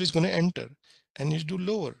this user is going to enter, and you do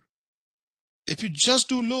lower. If you just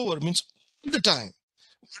do lower, means all the time,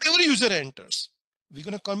 whatever user enters, we're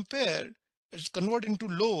going to compare, it's convert into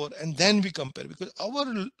lower, and then we compare because our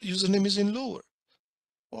username is in lower.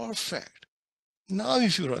 Perfect. Now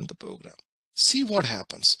if you run the program, see what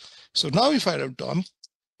happens. So now if I have Tom,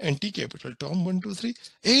 NT capital Tom 1 2 3,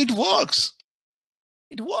 it works.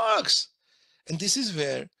 It works. And this is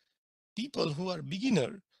where people who are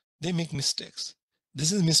beginner, they make mistakes.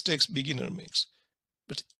 This is mistakes beginner makes.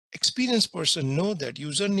 But experienced person know that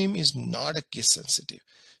username is not a case sensitive.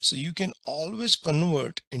 So you can always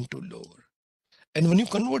convert into lower. And when you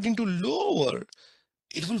convert into lower,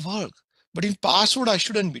 it will work. But in password, I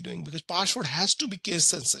shouldn't be doing because password has to be case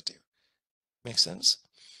sensitive. Makes sense?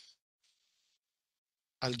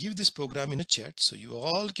 I'll give this program in a chat so you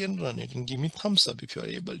all can run it and give me thumbs up if you are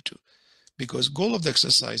able to. Because goal of the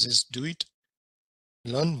exercise is do it,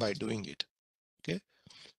 learn by doing it. Okay,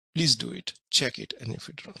 please do it, check it, and if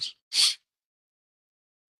it runs.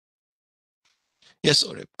 Yes,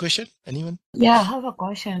 or a question? Anyone? Yeah, I have a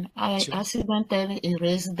question. I Sure. accidentally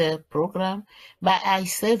erased the program, but I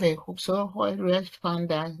saved it. So where do I find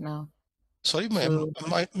that now? Sorry,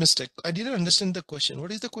 my mistake. I didn't understand the question.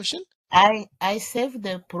 What is the question? I saved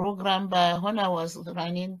the program, but when I was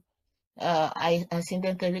running, I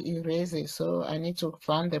accidentally erased it. So I need to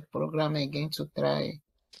find the program again to try.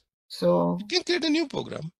 So you can create a new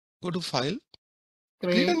program. Go to file,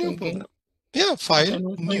 create a create new again. program. Yeah, file,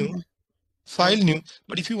 new, file, Okay. new.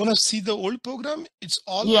 But if you want to see the old program, it's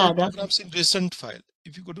all Yeah, old that's programs in recent file.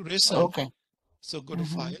 If you go to recent, okay. so go to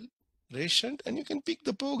file, recent, and you can pick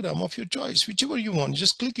the program of your choice, whichever you want.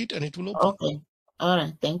 Just click it and it will open. Okay. All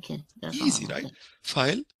right. Thank you. That's all I Easy, right? wanted.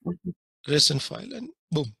 File, Mhm. recent file, and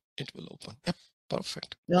boom, it will open. Yep,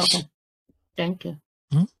 perfect. Okay. Thank you.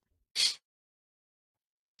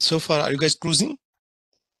 So far, are you guys cruising?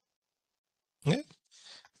 Yeah.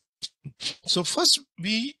 So first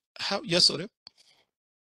we have, yes, sorry.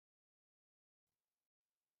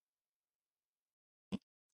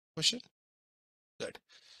 Question? Good.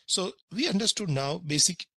 So we understood now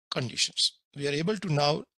basic conditions. We are able to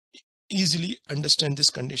now easily understand these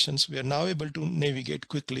conditions. We are now able to navigate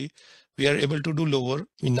quickly. We are able to do lower.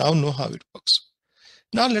 We now know how it works.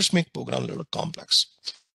 Now let's make program a little complex.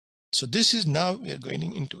 So this is now we are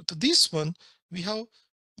going into this one. We have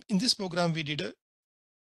in this program we did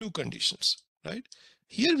two conditions, right?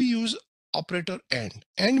 Here we use operator and.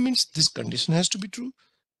 And means this condition has to be true.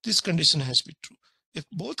 This condition has to be true. If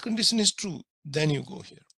both condition is true, then you go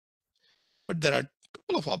here. But there are a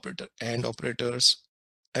couple of operator and operators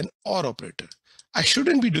and or operator. I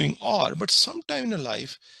shouldn't be doing or, but sometime in a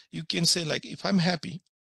life you can say like if I'm happy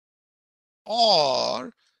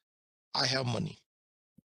or I have money,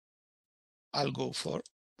 I'll go for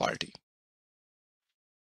party.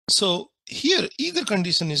 So here either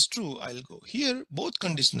condition is true, I'll go. Here both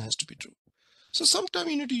condition has to be true. So sometimes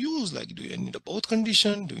you need to use like, do you need a both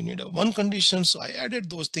condition? Do you need a one condition? So I added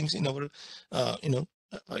those things in our,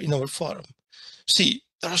 in our forum. See,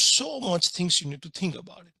 there are so much things you need to think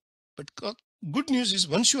about it. But good news is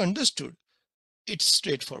once you understood, it's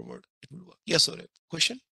straightforward. It will work. Yes or no?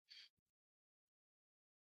 Question?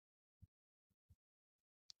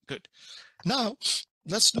 Good. Now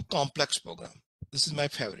let's do complex program. This is my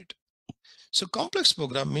favorite. So complex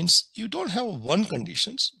program means you don't have one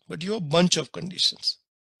conditions, but you have a bunch of conditions.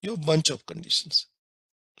 You have a bunch of conditions,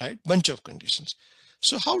 right? Bunch of conditions.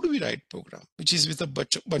 So how do we write program, which is with a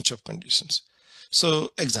bunch of conditions? So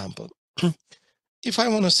example, if I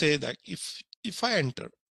want to say that if I enter,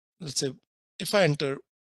 let's say if I enter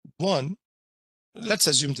 1, let's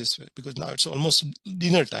assume this way because now it's almost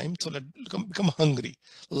dinner time, so let's become hungry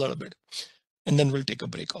a little bit, and then we'll take a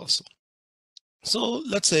break also. So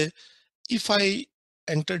let's say if I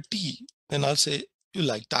enter T, then I'll say you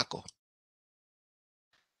like taco.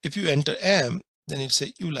 If you enter M, then it'll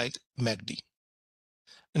say you like MACD.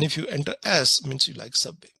 And if you enter S, means you like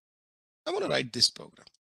Subway. I want to write this program.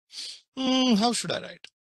 How should I write?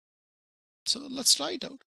 So let's try it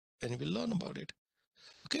out and we'll learn about it.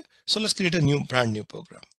 Okay, so let's create a brand new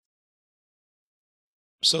program.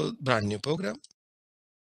 So brand new program.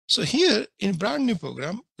 So here in brand new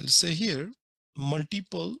program, we'll say here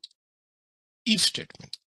multiple if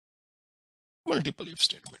statement. Multiple if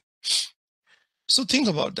statement. So think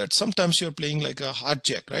about that. Sometimes you're playing like a hard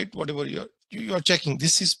check, right? Whatever you are checking.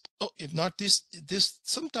 This is if not this.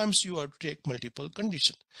 Sometimes you are to take multiple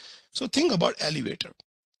condition. So think about elevator.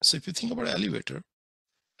 So if you think about elevator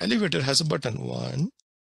has a button 1,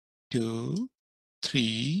 2,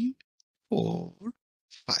 3, 4,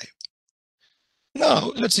 5.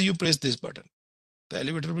 Now, let's say you press this button. The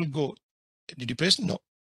elevator will go. Did you press? No.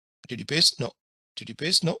 Did you press? No. Did you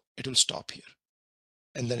press? No. It will stop here.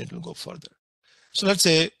 And then it will go further. So let's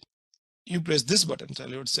say you press this button. So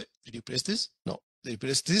I would say, did you press this? No. Did you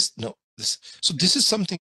press this? No. This. So this is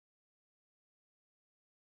something